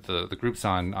the groups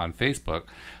on Facebook.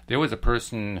 There was a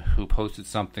person who posted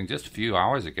something just a few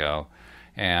hours ago,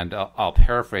 and I'll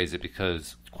paraphrase it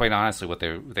because, quite honestly, what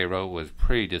they wrote was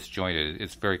pretty disjointed.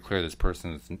 It's very clear this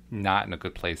person is not in a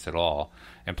good place at all.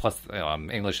 And plus,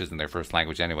 English isn't their first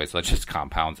language anyway, so that just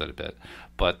compounds it a bit.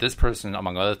 But this person,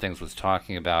 among other things, was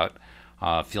talking about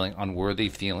feeling unworthy,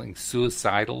 feeling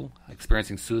suicidal,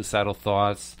 experiencing suicidal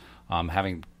thoughts,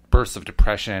 having bursts of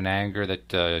depression and anger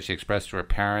that she expressed to her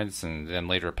parents, and then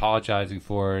later apologizing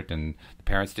for it. And the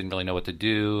parents didn't really know what to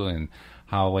do, and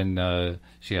how when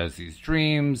she has these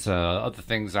dreams, other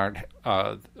things aren't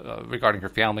regarding her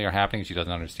family are happening. She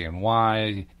doesn't understand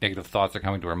why. Negative thoughts are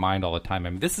coming to her mind all the time. I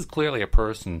mean, this is clearly a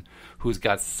person who's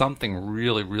got something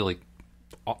really, really,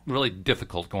 really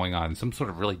difficult going on, some sort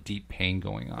of really deep pain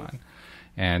going on.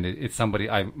 And it's somebody.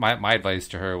 My advice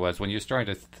to her was, when you're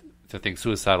starting to think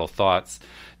suicidal thoughts,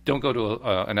 don't go to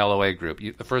an LOA group.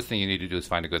 The first thing you need to do is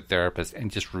find a good therapist and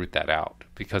just root that out.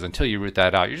 Because until you root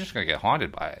that out, you're just going to get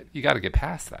haunted by it. You got to get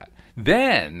past that.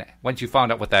 Then, once you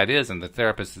found out what that is and the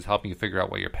therapist is helping you figure out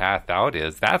what your path out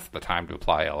is, that's the time to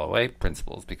apply LOA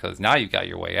principles, because now you got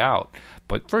your way out.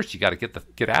 But first, you got to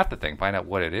get at the thing, find out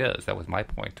what it is. That was my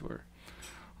point to her.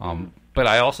 But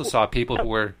I also saw people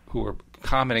who were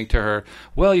commenting to her,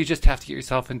 well, you just have to get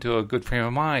yourself into a good frame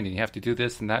of mind, and you have to do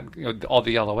this and that, all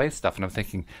the LOA stuff. And I'm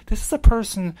thinking, this is a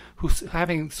person who's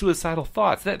having suicidal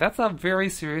thoughts. That's a very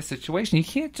serious situation. You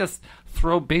can't just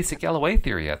throw basic LOA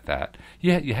theory at that.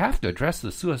 You have to address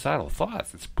the suicidal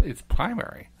thoughts. It's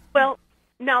primary. Well,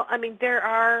 no, I mean,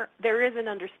 there is an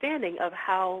understanding of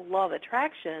how law of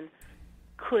attraction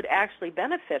could actually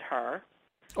benefit her.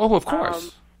 Oh, of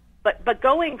course. But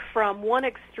going from one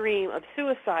extreme of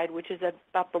suicide, which is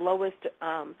about the lowest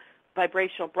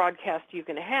vibrational broadcast you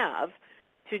can have,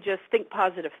 to just think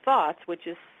positive thoughts, which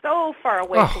is so far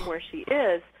away from where she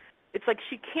is, it's like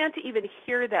she can't even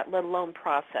hear that, let alone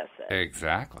process it.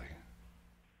 Exactly.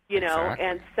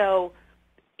 And so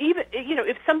even,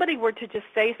 if somebody were to just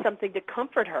say something to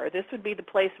comfort her, this would be the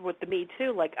place with the Me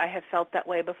Too, like, I have felt that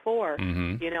way before,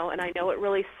 and I know it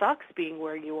really sucks being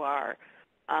where you are.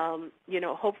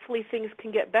 Hopefully things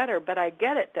can get better, but I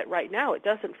get it that right now it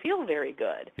doesn't feel very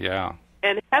good. Yeah.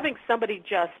 And having somebody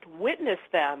just witness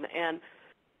them and,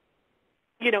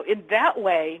 in that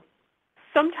way,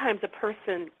 sometimes a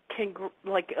person can,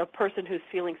 like a person who's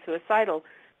feeling suicidal,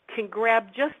 can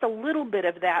grab just a little bit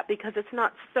of that because it's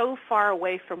not so far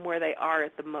away from where they are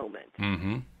at the moment.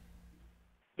 Mm-hmm.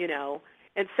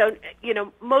 And so,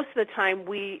 most of the time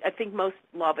I think most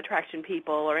law of attraction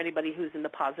people or anybody who's in the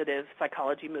positive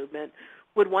psychology movement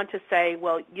would want to say,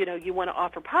 well, you want to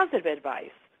offer positive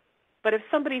advice. But if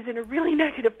somebody's in a really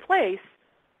negative place,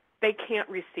 they can't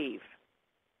receive.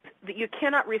 You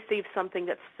cannot receive something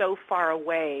that's so far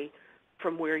away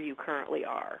from where you currently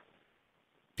are.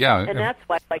 Yeah. And that's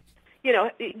why,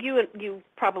 you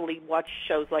probably watch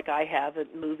shows like I have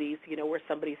at movies, where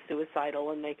somebody's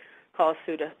suicidal and they call a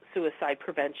suicide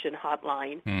prevention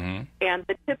hotline. Mm-hmm. And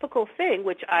the typical thing,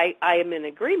 which I am in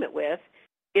agreement with,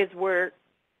 is where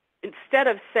instead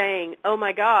of saying, oh,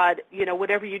 my God,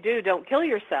 whatever you do, don't kill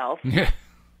yourself,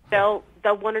 they'll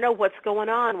want to know what's going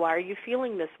on. Why are you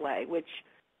feeling this way? Which,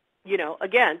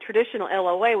 again, traditional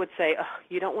LOA would say, oh,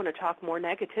 you don't want to talk more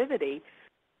negativity.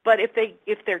 But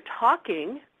if they're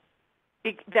talking,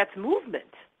 that's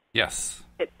movement. Yes.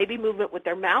 It may be movement with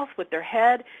their mouth, with their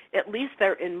head. At least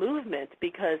they're in movement,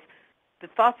 because the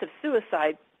thoughts of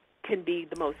suicide can be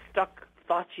the most stuck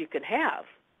thoughts you can have.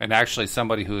 And actually,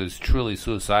 somebody who is truly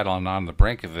suicidal and on the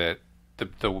brink of it,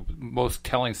 the most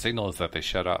telling signal is that they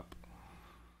shut up.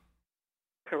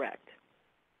 Correct.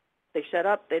 They shut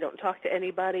up. They don't talk to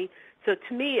anybody. So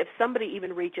to me, if somebody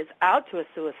even reaches out to a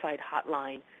suicide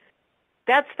hotline,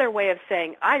 that's their way of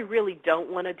saying, I really don't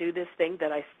want to do this thing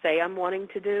that I say I'm wanting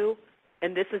to do,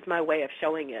 and this is my way of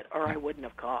showing it, or I wouldn't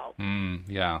have called.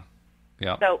 Yeah.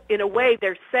 So in a way,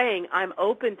 they're saying, I'm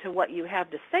open to what you have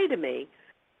to say to me.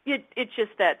 It's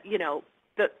just that,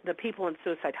 the people in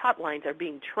suicide hotlines are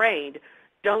being trained.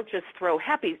 Don't just throw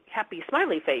happy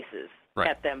smiley faces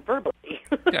at them verbally.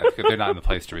 Yeah, because they're not in the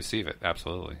place to receive it.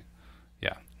 Absolutely.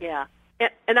 Yeah. Yeah.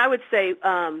 And I would say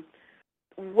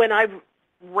when I've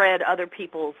read other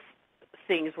people's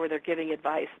things where they're giving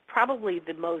advice, probably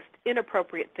the most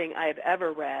inappropriate thing I have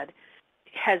ever read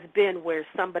has been where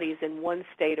somebody's in one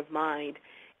state of mind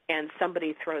and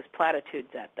somebody throws platitudes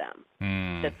at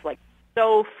them. That's like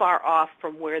so far off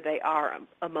from where they are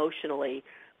emotionally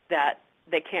that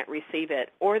they can't receive it,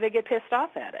 or they get pissed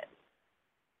off at it.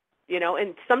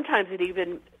 And sometimes it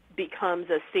even becomes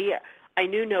I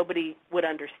knew nobody would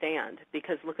understand,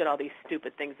 because look at all these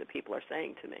stupid things that people are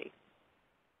saying to me.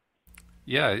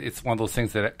 Yeah, it's one of those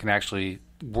things that can actually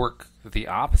work the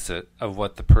opposite of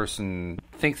what the person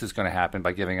thinks is going to happen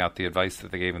by giving out the advice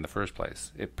that they gave in the first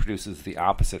place. It produces the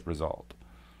opposite result,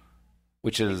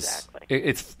 which is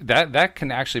it's that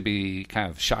can actually be kind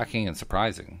of shocking and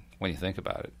surprising when you think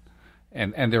about it.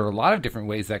 And there are a lot of different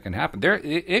ways that can happen.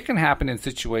 It can happen in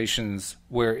situations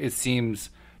where it seems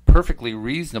perfectly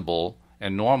reasonable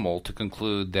and normal to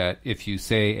conclude that if you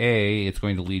say A, it's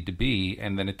going to lead to B,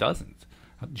 and then it doesn't.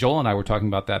 Joel and I were talking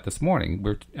about that this morning.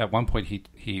 At one point,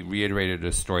 he reiterated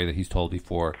a story that he's told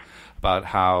before about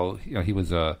how he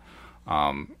was a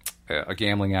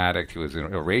gambling addict. He was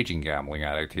a raging gambling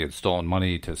addict. He had stolen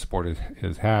money to support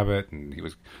his habit, and he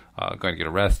was going to get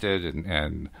arrested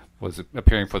and was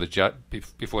appearing for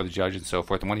before the judge and so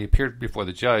forth. And when he appeared before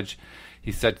the judge,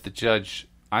 he said to the judge,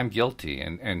 "I'm guilty,"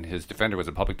 and his defender, was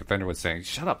a public defender, was saying,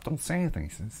 "Shut up, don't say anything." He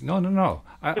says, No,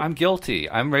 I'm guilty.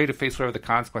 I'm ready to face whatever the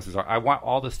consequences are. I want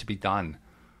all this to be done.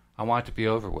 I want it to be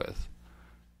over with.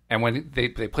 And when they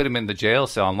put him in the jail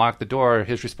cell and locked the door,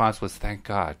 his response was, "Thank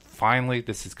God, finally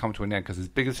this has come to an end," because his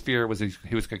biggest fear was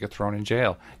he was going to get thrown in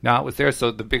jail. Now it was there,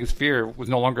 so the biggest fear was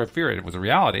no longer a fear. It was a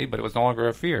reality, but it was no longer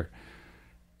a fear.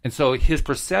 And so his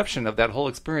perception of that whole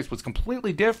experience was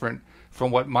completely different from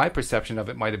what my perception of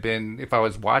it might have been if I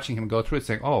was watching him go through it,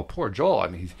 saying, "Oh, poor Joel. I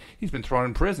mean, he's been thrown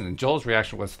in prison." And Joel's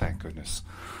reaction was, "Thank goodness."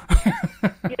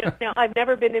 Now, I've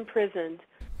never been imprisoned.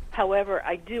 However,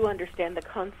 I do understand the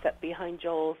concept behind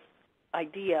Joel's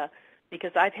idea,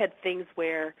 because I've had things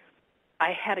where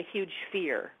I had a huge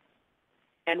fear.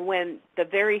 And when the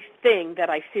very thing that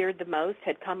I feared the most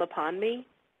had come upon me,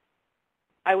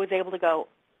 I was able to go,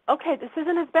 okay, this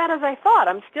isn't as bad as I thought.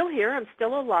 I'm still here. I'm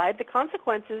still alive. The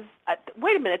consequences,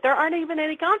 wait a minute, there aren't even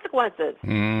any consequences.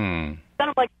 Then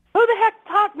I'm like, who the heck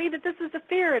taught me that this is a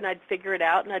fear? And I'd figure it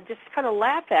out, and I'd just kind of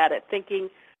laugh at it, thinking,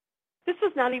 this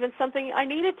was not even something I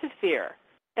needed to fear.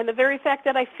 And the very fact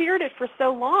that I feared it for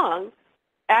so long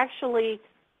actually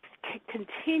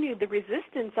continued the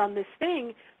resistance on this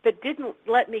thing that didn't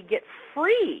let me get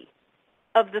free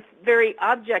of the very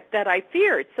object that I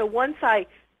feared. So once I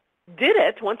did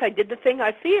the thing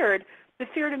I feared, the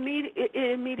fear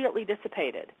immediately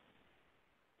dissipated.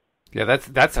 Yeah,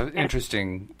 that's an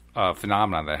interesting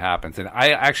phenomenon that happens. And I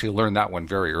actually learned that one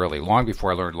very early, long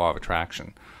before I learned law of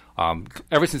attraction.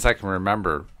 Ever since I can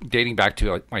remember, dating back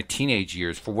to my teenage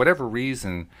years, for whatever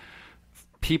reason,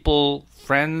 people,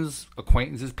 friends,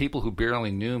 acquaintances, people who barely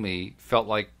knew me felt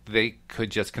like they could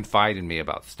just confide in me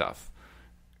about stuff,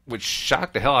 which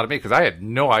shocked the hell out of me because I had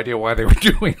no idea why they were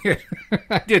doing it.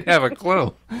 I didn't have a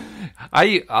clue.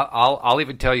 I'll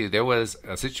even tell you, there was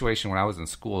a situation when I was in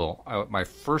school. My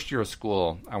first year of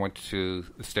school, I went to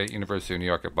the State University of New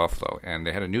York at Buffalo, and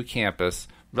they had a new campus,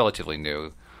 relatively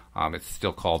new. It's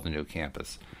still called the new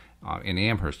campus in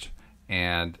Amherst.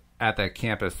 And at that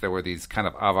campus, there were these kind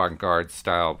of avant-garde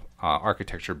style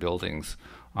architecture buildings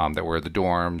that were the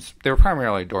dorms. They were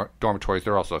primarily dormitories.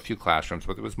 There were also a few classrooms,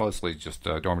 but it was mostly just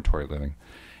dormitory living.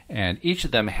 And each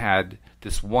of them had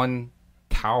this one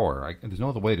tower. There's no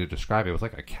other way to describe it. It was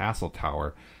like a castle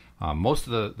tower. Most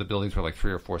of the buildings were like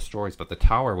 3 or 4 stories, but the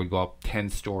tower would go up 10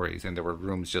 stories, and there were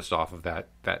rooms just off of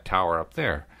that tower up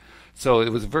there. So it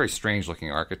was a very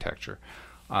strange-looking architecture.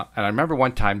 And I remember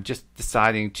one time just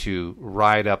deciding to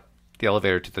ride up the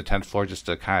elevator to the 10th floor just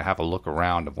to kind of have a look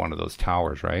around of one of those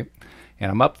towers, right?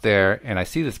 And I'm up there, and I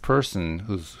see this person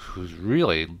who's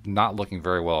really not looking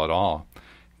very well at all.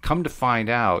 Come to find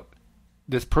out,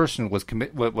 this person was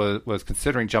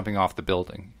considering jumping off the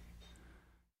building.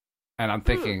 And I'm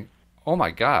thinking, oh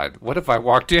my God, what have I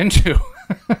walked into?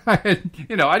 I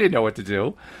didn't know what to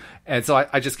do. And so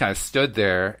I just kind of stood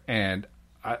there, and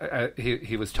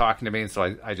he was talking to me, and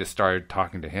so I just started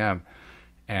talking to him.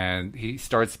 And he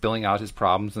started spilling out his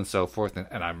problems and so forth,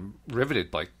 and I'm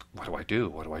riveted, like, what do I do?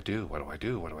 What do I do? What do I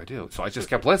do? What do I do? So I just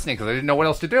kept listening because I didn't know what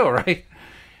else to do, right?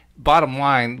 Bottom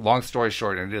line, long story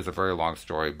short, and it is a very long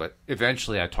story, but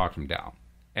eventually I talked him down.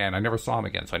 And I never saw him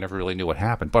again, so I never really knew what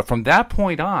happened. But from that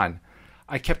point on,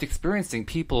 I kept experiencing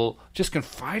people just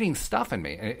confiding stuff in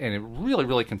me, and it really,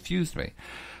 really confused me.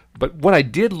 But what I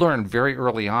did learn very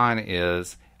early on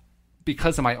is,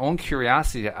 because of my own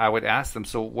curiosity, I would ask them,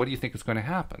 so what do you think is going to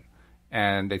happen?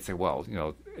 And they'd say, well,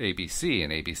 ABC,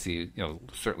 and ABC,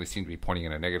 certainly seemed to be pointing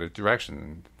in a negative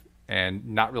direction, and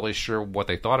not really sure what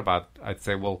they thought about. I'd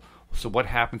say, well, so what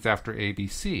happens after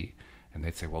ABC? And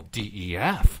they'd say, well,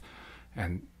 DEF.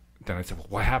 And then I'd say, well,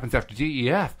 what happens after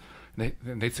DEF?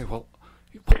 And they'd say, well,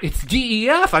 it's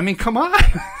DEF. I mean, come on.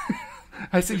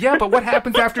 I said, yeah, but what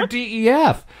happens after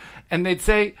DEF? And they'd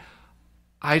say,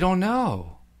 I don't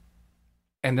know.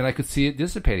 And then I could see it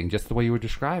dissipating just the way you were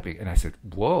describing. And I said,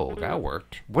 whoa, that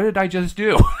worked. What did I just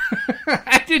do?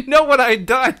 I didn't know what I had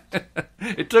done.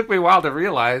 It took me a while to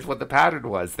realize what the pattern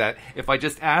was, that if I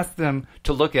just asked them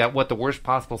to look at what the worst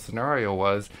possible scenario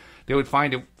was, they would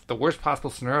find the worst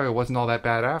possible scenario wasn't all that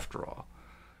bad after all.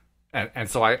 And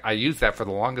so I used that for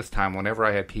the longest time whenever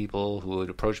I had people who would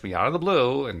approach me out of the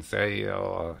blue and say,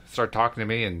 start talking to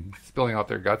me and spilling out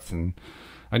their guts and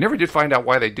I never did find out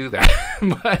why they do that,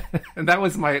 but and that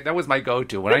was my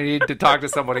go-to when I needed to talk to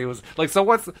somebody who was like, so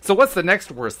what's the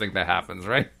next worst thing that happens,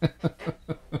 right?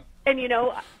 And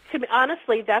to me,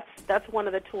 honestly, that's one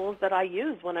of the tools that I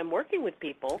use when I'm working with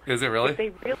people. Is it really? If they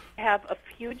really have a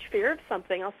huge fear of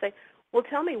something, I'll say, well,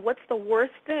 tell me, what's the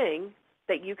worst thing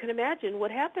that you can imagine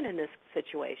would happen in this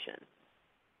situation?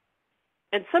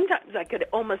 And sometimes I could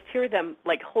almost hear them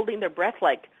like holding their breath,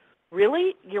 like,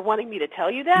 really? You're wanting me to tell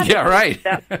you that? Yeah, right.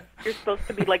 That you're supposed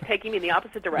to be like taking me in the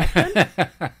opposite direction?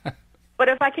 But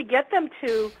if I could get them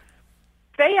to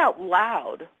say out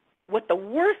loud what the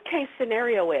worst case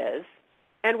scenario is,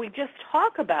 and we just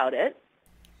talk about it,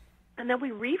 and then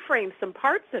we reframe some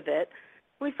parts of it,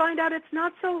 we find out it's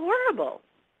not so horrible.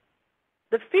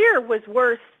 The fear was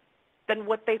worse than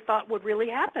what they thought would really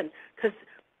happen, because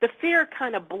the fear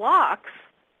kind of blocks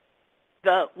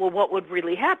what would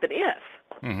really happen if.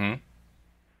 Mm-hmm.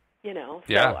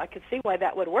 So I could see why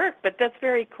that would work, but that's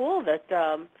very cool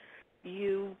that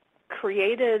you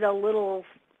created a little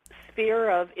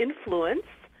sphere of influence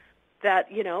that,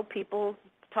 people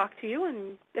talked to you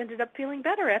and ended up feeling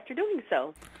better after doing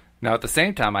so. Now, at the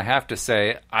same time, I have to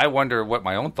say, I wonder what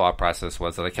my own thought process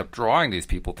was that I kept drawing these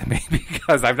people to me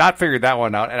because I've not figured that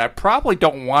one out, and I probably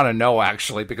don't want to know,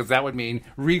 actually, because that would mean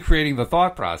recreating the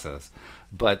thought process.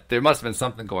 But there must have been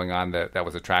something going on that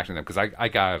was attracting them, because I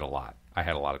got it a lot. I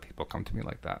had a lot of people come to me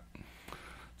like that.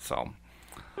 So,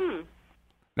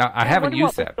 Now, I haven't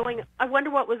used that. I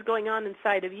wonder what was going on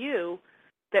inside of you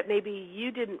that maybe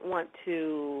you didn't want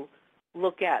to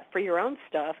look at for your own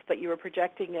stuff, but you were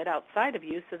projecting it outside of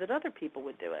you so that other people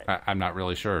would do it. I'm not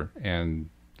really sure. And,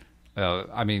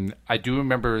 I do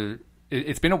remember,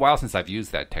 it's been a while since I've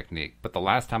used that technique, but the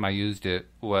last time I used it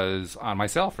was on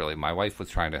myself, really. My wife was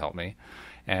trying to help me,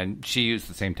 and she used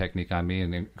the same technique on me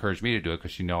and encouraged me to do it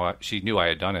because she knew I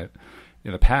had done it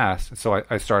in the past. So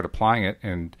I started applying it,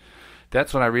 and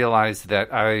that's when I realized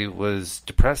that I was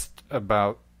depressed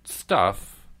about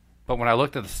stuff. But when I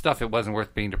looked at the stuff, it wasn't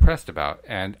worth being depressed about.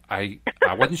 And I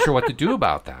wasn't sure what to do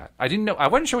about that. I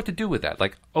wasn't sure what to do with that.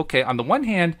 Like, okay, on the one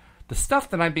hand, the stuff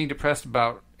that I'm being depressed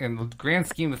about in the grand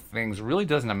scheme of things really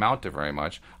doesn't amount to very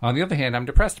much. On the other hand, I'm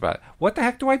depressed about it. What the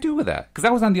heck do I do with that? Because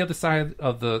I was on the other side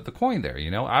of the coin there,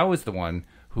 I was the one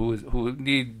who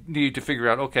needed to figure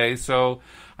out, okay, so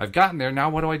I've gotten there, now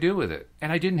what do I do with it?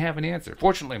 And I didn't have an answer.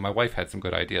 Fortunately, my wife had some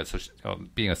good ideas. So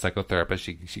being a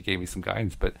psychotherapist, she gave me some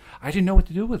guidance, but I didn't know what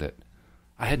to do with it.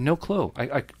 I had no clue.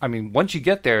 I mean, once you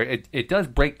get there, it does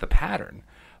break the pattern,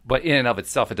 but in and of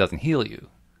itself, it doesn't heal you.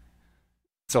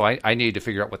 So I needed to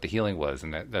figure out what the healing was,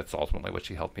 and that's ultimately what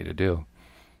she helped me to do.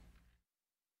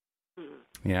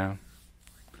 Yeah.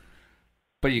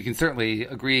 But you can certainly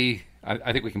agree,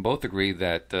 I think we can both agree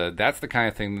that that's the kind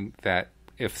of thing that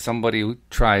if somebody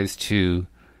tries to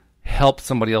help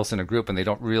somebody else in a group and they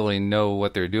don't really know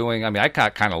what they're doing. I mean, I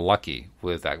got kind of lucky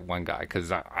with that one guy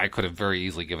because I could have very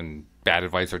easily given bad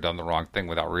advice or done the wrong thing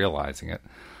without realizing it.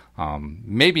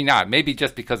 Maybe not. Maybe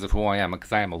just because of who I am,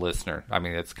 because I am a listener. I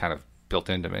mean, it's kind of built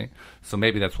into me. So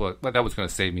maybe that was going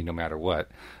to save me no matter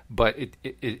what. But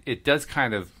it does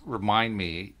kind of remind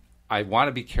me, I want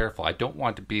to be careful. I don't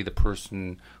want to be the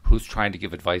person who's trying to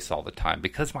give advice all the time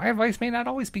because my advice may not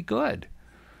always be good.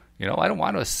 I don't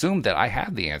want to assume that I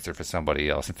have the answer for somebody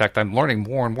else. In fact, I'm learning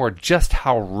more and more just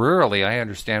how rarely I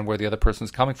understand where the other person's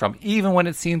coming from, even when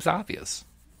it seems obvious.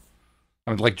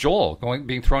 I mean, like Joel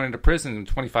being thrown into prison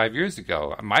 25 years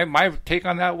ago. My take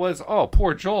on that was, oh,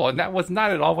 poor Joel, and that was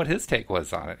not at all what his take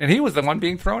was on it. And he was the one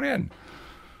being thrown in.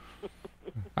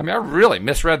 I mean, I really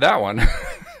misread that one.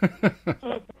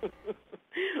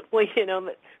 Well,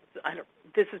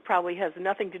 this probably has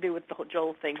nothing to do with the whole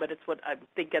Joel thing, but it's what I'm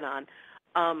thinking on.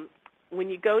 When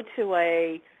you go to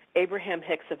a Abraham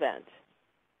Hicks event,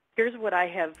 here's what I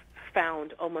have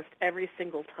found almost every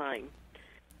single time,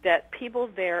 that people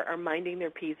there are minding their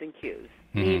P's and Q's,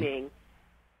 meaning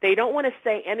they don't want to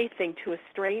say anything to a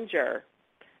stranger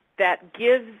that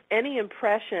gives any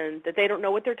impression that they don't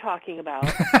know what they're talking about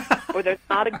or they're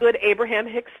not a good Abraham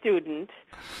Hicks student.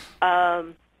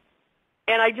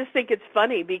 And I just think it's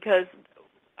funny because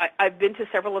I've been to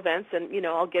several events and,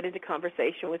 I'll get into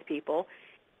conversation with people,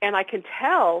 and I can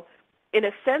tell, in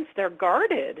a sense, they're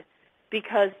guarded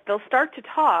because they'll start to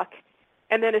talk,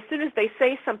 and then as soon as they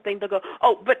say something, they'll go,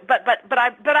 "Oh, but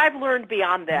I've learned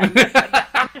beyond that.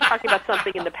 I'm just talking about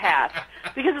something in the past,"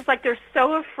 because it's like they're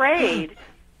so afraid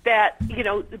that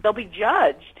they'll be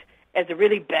judged as a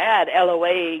really bad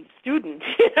LOA student.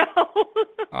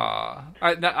 I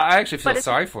actually feel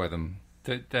sorry for them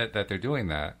that they're doing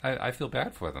that. I feel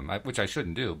bad for them, which I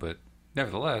shouldn't do, but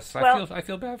nevertheless, I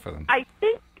feel bad for them.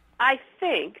 I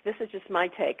think, this is just my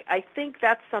take, I think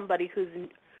that's somebody who's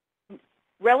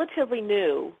relatively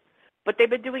new, but they've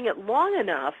been doing it long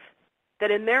enough that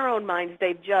in their own minds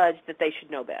they've judged that they should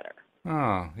know better.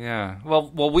 Oh, yeah.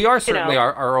 Well, we are certainly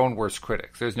our own worst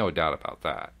critics. There's no doubt about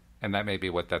that. And that may be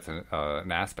what that's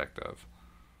an aspect of.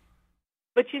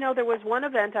 But, there was one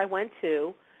event I went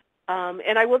to,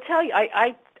 and I will tell you,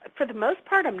 I for the most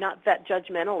part, I'm not that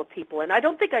judgmental of people. And I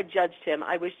don't think I judged him.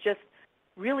 I was just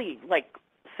really,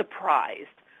 surprised.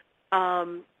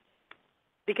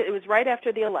 Because it was right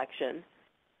after the election,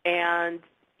 and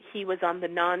he was on the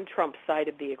non-Trump side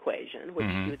of the equation, which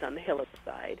he was on the Hillary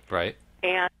side. Right.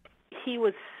 And he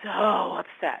was so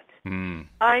upset.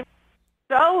 I'm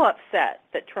so upset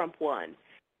that Trump won.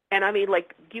 And I mean,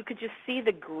 you could just see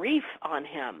the grief on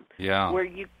him. Yeah. Where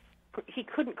he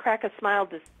couldn't crack a smile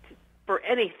for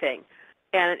anything.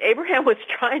 And Abraham was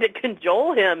trying to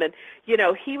cajole him, and,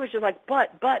 he was just like,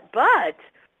 but.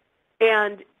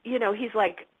 And, he's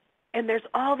like, and there's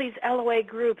all these LOA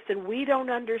groups, and we don't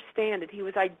understand it. He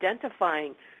was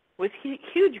identifying with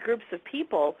huge groups of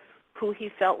people who he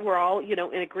felt were all,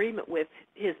 in agreement with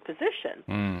his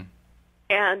position.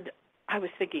 And I was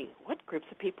thinking, what groups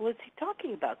of people is he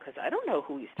talking about? Because I don't know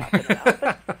who he's talking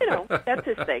about. But, that's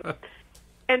his thing.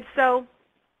 And so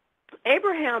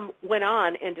Abraham went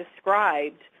on and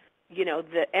described,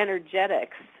 the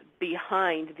energetics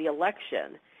behind the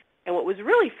election. And what was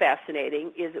really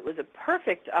fascinating is it was a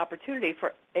perfect opportunity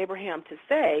for Abraham to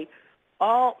say,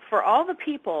 for all the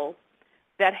people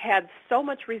that had so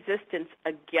much resistance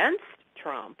against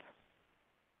Trump,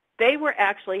 they were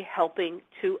actually helping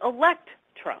to elect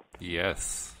Trump.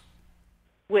 Yes.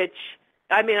 Which,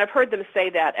 I mean, I've heard them say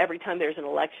that every time there's an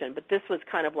election, but this was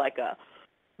kind of like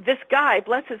this guy,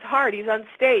 bless his heart, he's on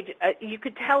stage. You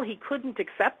could tell he couldn't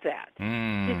accept that.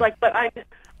 He's like, but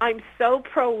I'm so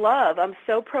pro-love. I'm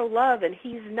so pro-love, and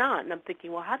he's not. And I'm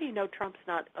thinking, well, how do you know Trump's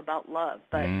not about love?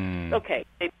 But, okay,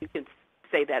 maybe you can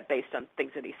say that based on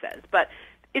things that he says. But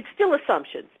it's still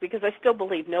assumptions, because I still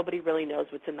believe nobody really knows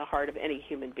what's in the heart of any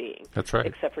human being. That's right.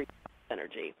 Except for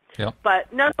energy. Yep.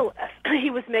 But nonetheless, he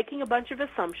was making a bunch of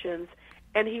assumptions,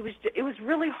 and it was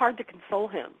really hard to console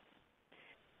him.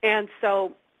 And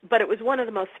so, but it was one of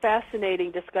the most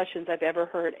fascinating discussions I've ever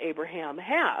heard Abraham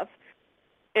have.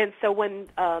 And so when,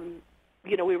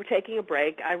 we were taking a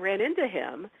break, I ran into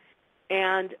him,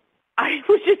 and I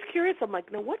was just curious. I'm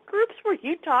like, now, what groups were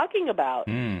you talking about?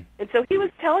 And so he was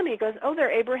telling me, he goes,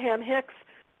 they're Abraham Hicks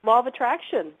Law of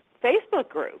Attraction Facebook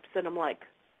groups. And I'm like,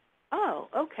 oh,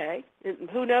 okay. And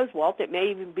who knows, Walt? It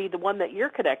may even be the one that you're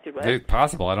connected with. It's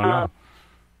possible. I don't know.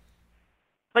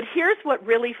 But here's what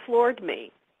really floored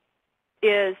me,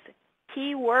 is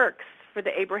he works for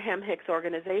the Abraham Hicks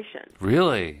organization.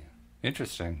 Really?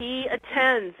 Interesting. He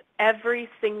attends every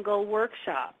single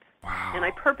workshop. Wow. And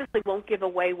I purposely won't give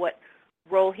away what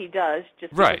role he does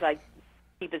just because I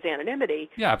keep his anonymity.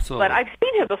 Yeah, absolutely. But I've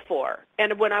seen him before.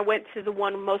 And when I went to the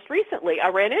one most recently, I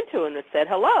ran into him and said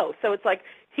hello. So it's like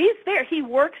he's there. He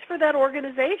works for that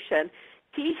organization.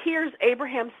 He hears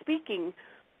Abraham speaking,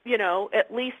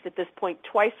 at least at this point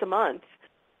twice a month,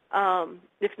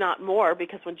 if not more,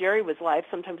 because when Jerry was live,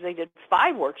 sometimes they did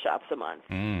 5 workshops a month.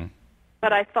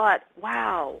 But I thought,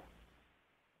 wow,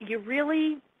 you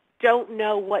really don't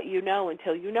know what you know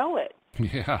until you know it.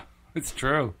 Yeah, it's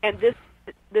true. And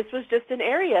this was just an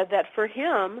area that for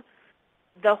him,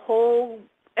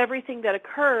 everything that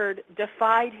occurred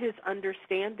defied his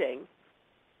understanding.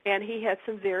 And he had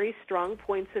some very strong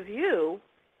points of view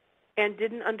and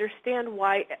didn't understand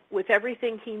why, with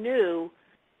everything he knew,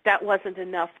 that wasn't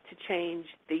enough to change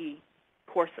the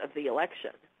course of the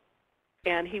election.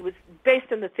 And he was,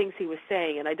 based on the things he was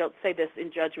saying, and I don't say this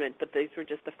in judgment, but these were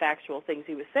just the factual things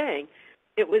he was saying,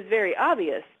 it was very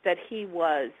obvious that he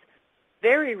was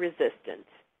very resistant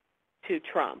to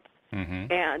Trump.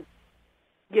 And,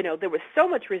 there was so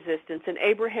much resistance, and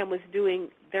Abraham was doing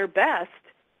their best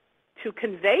to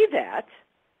convey that,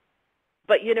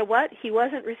 but you know what? He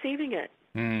wasn't receiving it.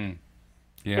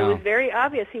 Yeah. It was very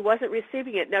obvious he wasn't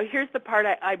receiving it. Now, here's the part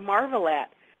I marvel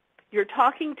at. You're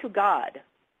talking to God.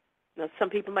 Now, some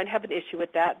people might have an issue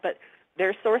with that, but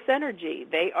they're source energy.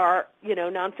 They are,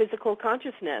 non-physical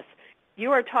consciousness.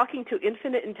 You are talking to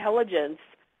infinite intelligence,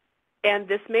 and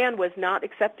this man was not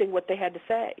accepting what they had to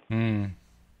say.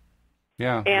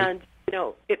 Yeah. And,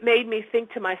 it made me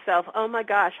think to myself, oh, my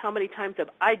gosh, how many times have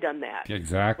I done that?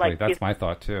 Exactly. That's my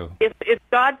thought, too. If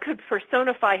God could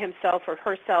personify himself or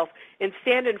herself and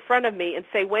stand in front of me and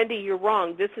say, Wendy, you're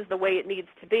wrong, this is the way it needs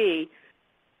to be,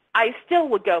 I still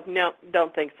would go, no,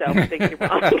 don't think so. I think you're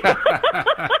wrong.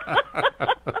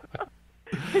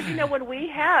 Because, when we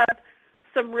have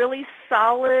some really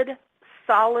solid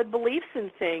solid beliefs in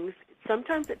things,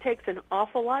 sometimes it takes an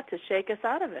awful lot to shake us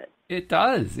out of it. It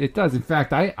does. It does. In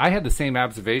fact, I had the same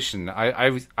observation.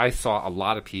 I saw a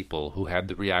lot of people who had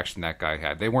the reaction that guy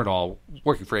had. They weren't all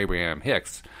working for Abraham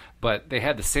Hicks, but they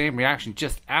had the same reaction,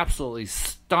 just absolutely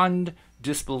stunned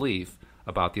disbelief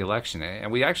about the election.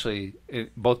 And we actually,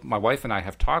 both my wife and I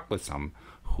have talked with some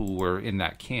who were in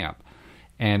that camp.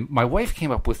 And my wife came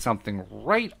up with something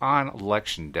right on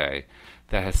Election Day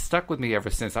that has stuck with me ever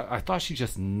since. I thought she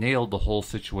just nailed the whole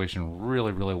situation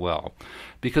really, really well.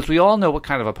 Because we all know what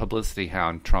kind of a publicity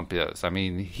hound Trump is. I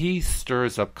mean, he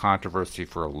stirs up controversy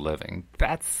for a living.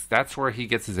 That's where he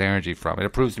gets his energy from. And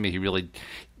it proves to me he really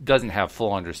doesn't have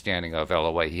full understanding of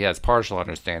LOA. He has partial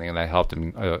understanding, and that helped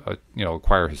him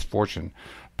acquire his fortune.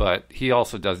 But he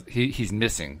also does. He's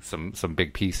missing some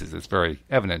big pieces. It's very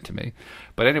evident to me.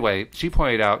 But anyway, she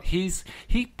pointed out he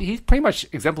pretty much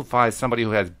exemplifies somebody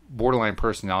who has borderline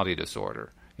personality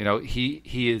disorder. He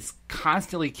is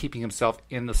constantly keeping himself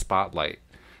in the spotlight.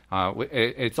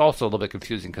 It's also a little bit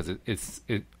confusing because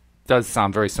it does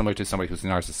sound very similar to somebody who's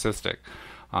narcissistic.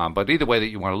 But either way that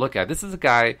you want to look at it, this is a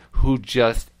guy who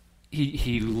just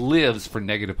he lives for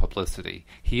negative publicity.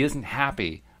 He isn't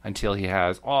happy until he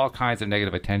has all kinds of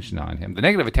negative attention on him. The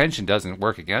negative attention doesn't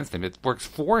work against him. It works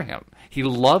for him. He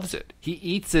loves it. He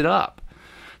eats it up.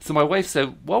 So my wife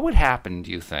said, what would happen, do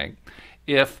you think,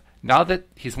 if, now that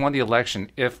he's won the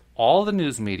election, if all the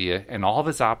news media and all of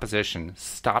his opposition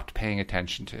stopped paying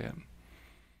attention to him?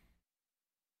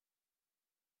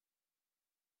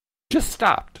 Just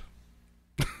stopped.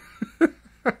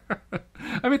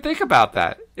 I mean, think about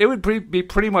that. It would be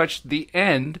pretty much the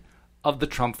end of the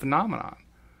Trump phenomenon.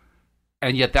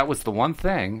 And yet that was the one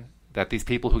thing that these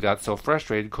people who got so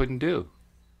frustrated couldn't do.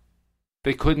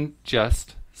 They couldn't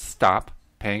just stop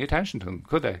paying attention to him,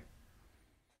 could they?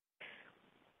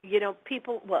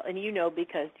 People, and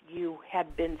because you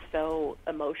have been so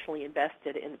emotionally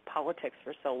invested in politics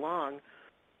for so long,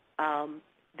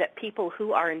 that people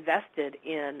who are invested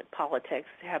in politics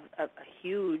have a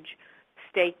huge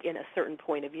stake in a certain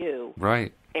point of view.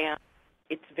 Right. And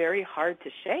it's very hard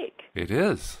to shake. It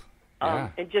is. Yeah.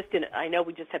 I know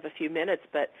we just have a few minutes,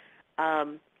 but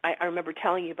I remember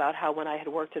telling you about how when I had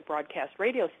worked at broadcast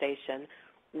radio station,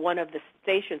 one of the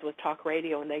stations was talk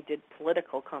radio, and they did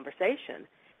political conversation.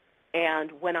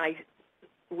 And when I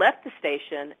left the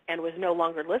station and was no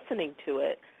longer listening to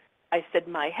it, I said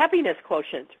my happiness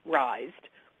quotient rised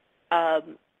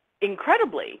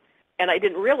incredibly, and I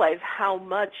didn't realize how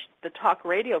much the talk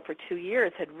radio for 2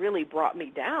 years had really brought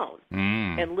me down.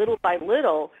 And little by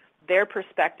little, their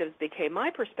perspectives became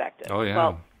my perspective. Oh, yeah.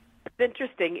 Well, what's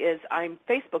interesting is I'm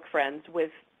Facebook friends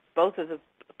with both of the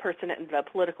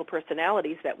political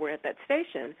personalities that were at that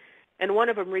station, and one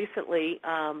of them recently,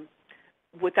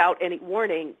 without any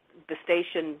warning, the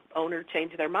station owner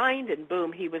changed their mind, and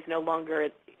boom, he was no longer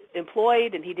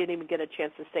employed, and he didn't even get a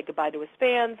chance to say goodbye to his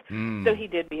fans, so he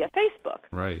did via Facebook.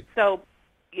 Right. So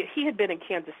he had been in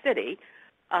Kansas City,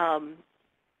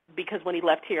 because when he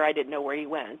left here, I didn't know where he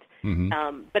went.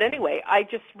 But anyway, I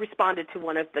just responded to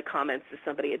one of the comments that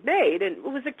somebody had made, and it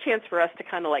was a chance for us to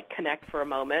kind of connect for a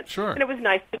moment. Sure. And it was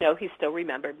nice to know he still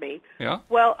remembered me. Yeah.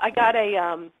 Well, I got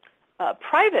a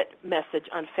private message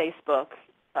on Facebook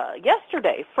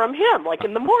yesterday from him,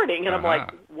 in the morning, and I'm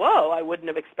like, whoa, I wouldn't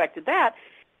have expected that.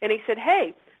 And he said,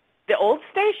 hey, the old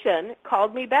station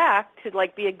called me back to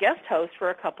be a guest host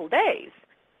for a couple days.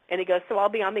 And he goes, so I'll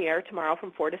be on the air tomorrow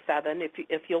from 4 to 7.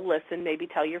 If you'll listen, maybe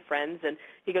tell your friends. And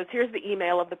he goes, here's the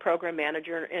email of the program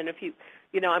manager. And if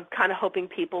I'm kind of hoping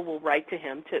people will write to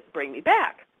him to bring me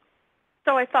back.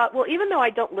 So I thought, well, even though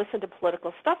I don't listen to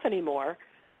political stuff anymore,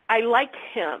 I like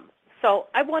him. So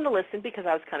I wanted to listen because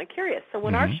I was kind of curious. So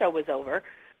when our show was over,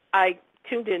 I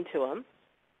tuned into him.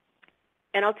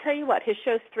 And I'll tell you what, his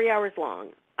show's 3 hours long.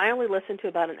 I only listened to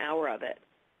about an hour of it.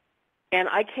 And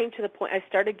I came to the point, I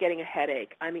started getting a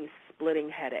headache. I mean, splitting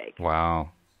headache.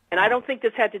 Wow. And I don't think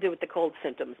this had to do with the cold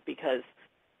symptoms because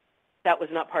that was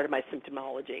not part of my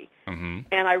symptomology.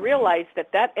 And I realized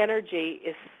that energy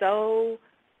is so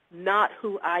not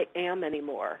who I am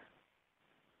anymore,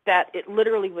 that it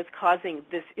literally was causing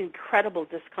this incredible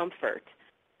discomfort.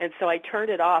 And so I turned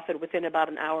it off, and within about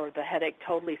an hour, the headache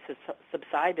totally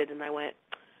subsided. And I went,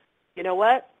 you know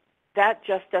what? That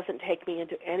just doesn't take me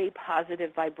into any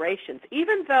positive vibrations.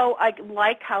 Even though I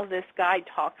like how this guy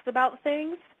talks about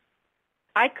things,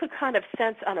 I could kind of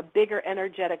sense on a bigger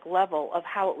energetic level of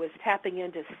how it was tapping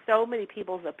into so many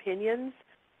people's opinions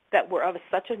that were of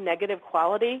such a negative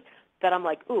quality that I'm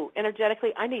like, ooh,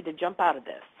 energetically, I need to jump out of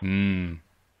this.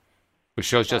 Which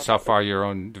shows just how far your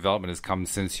own development has come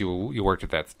since you worked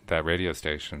at that radio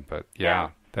station. But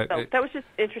yeah. That was just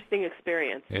an interesting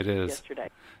experience. It is. Yesterday.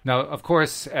 Now, of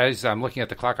course, as I'm looking at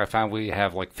the clock, I found we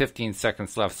have like 15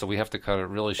 seconds left, so we have to cut it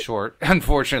really short,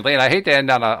 unfortunately. And I hate to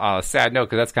end on a sad note,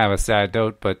 because that's kind of a sad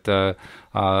note, but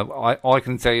all I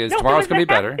can say is tomorrow's going to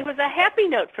be better. It was a happy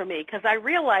note for me, because I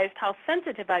realized how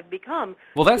sensitive I've become.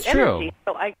 Well, that's to true. Energy,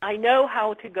 so I know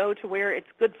how to go to where it's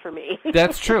good for me.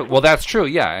 That's true. Well, that's true,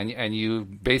 yeah. And you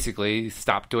basically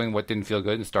stopped doing what didn't feel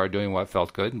good and started doing what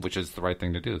felt good, which is the right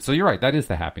thing to do. So you're right. That is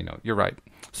the happy note. You're right.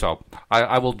 So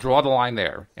I will draw the line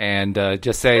there and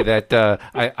just say that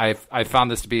I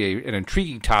found this to be an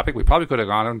intriguing topic. We probably could have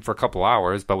gone on for a couple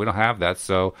hours, but we don't have that.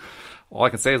 So all I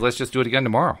can say is let's just do it again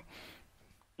tomorrow.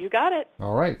 You got it.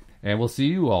 All right. And we'll see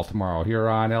you all tomorrow here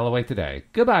on LOA Today.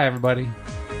 Goodbye, everybody.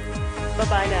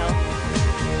 Bye-bye now.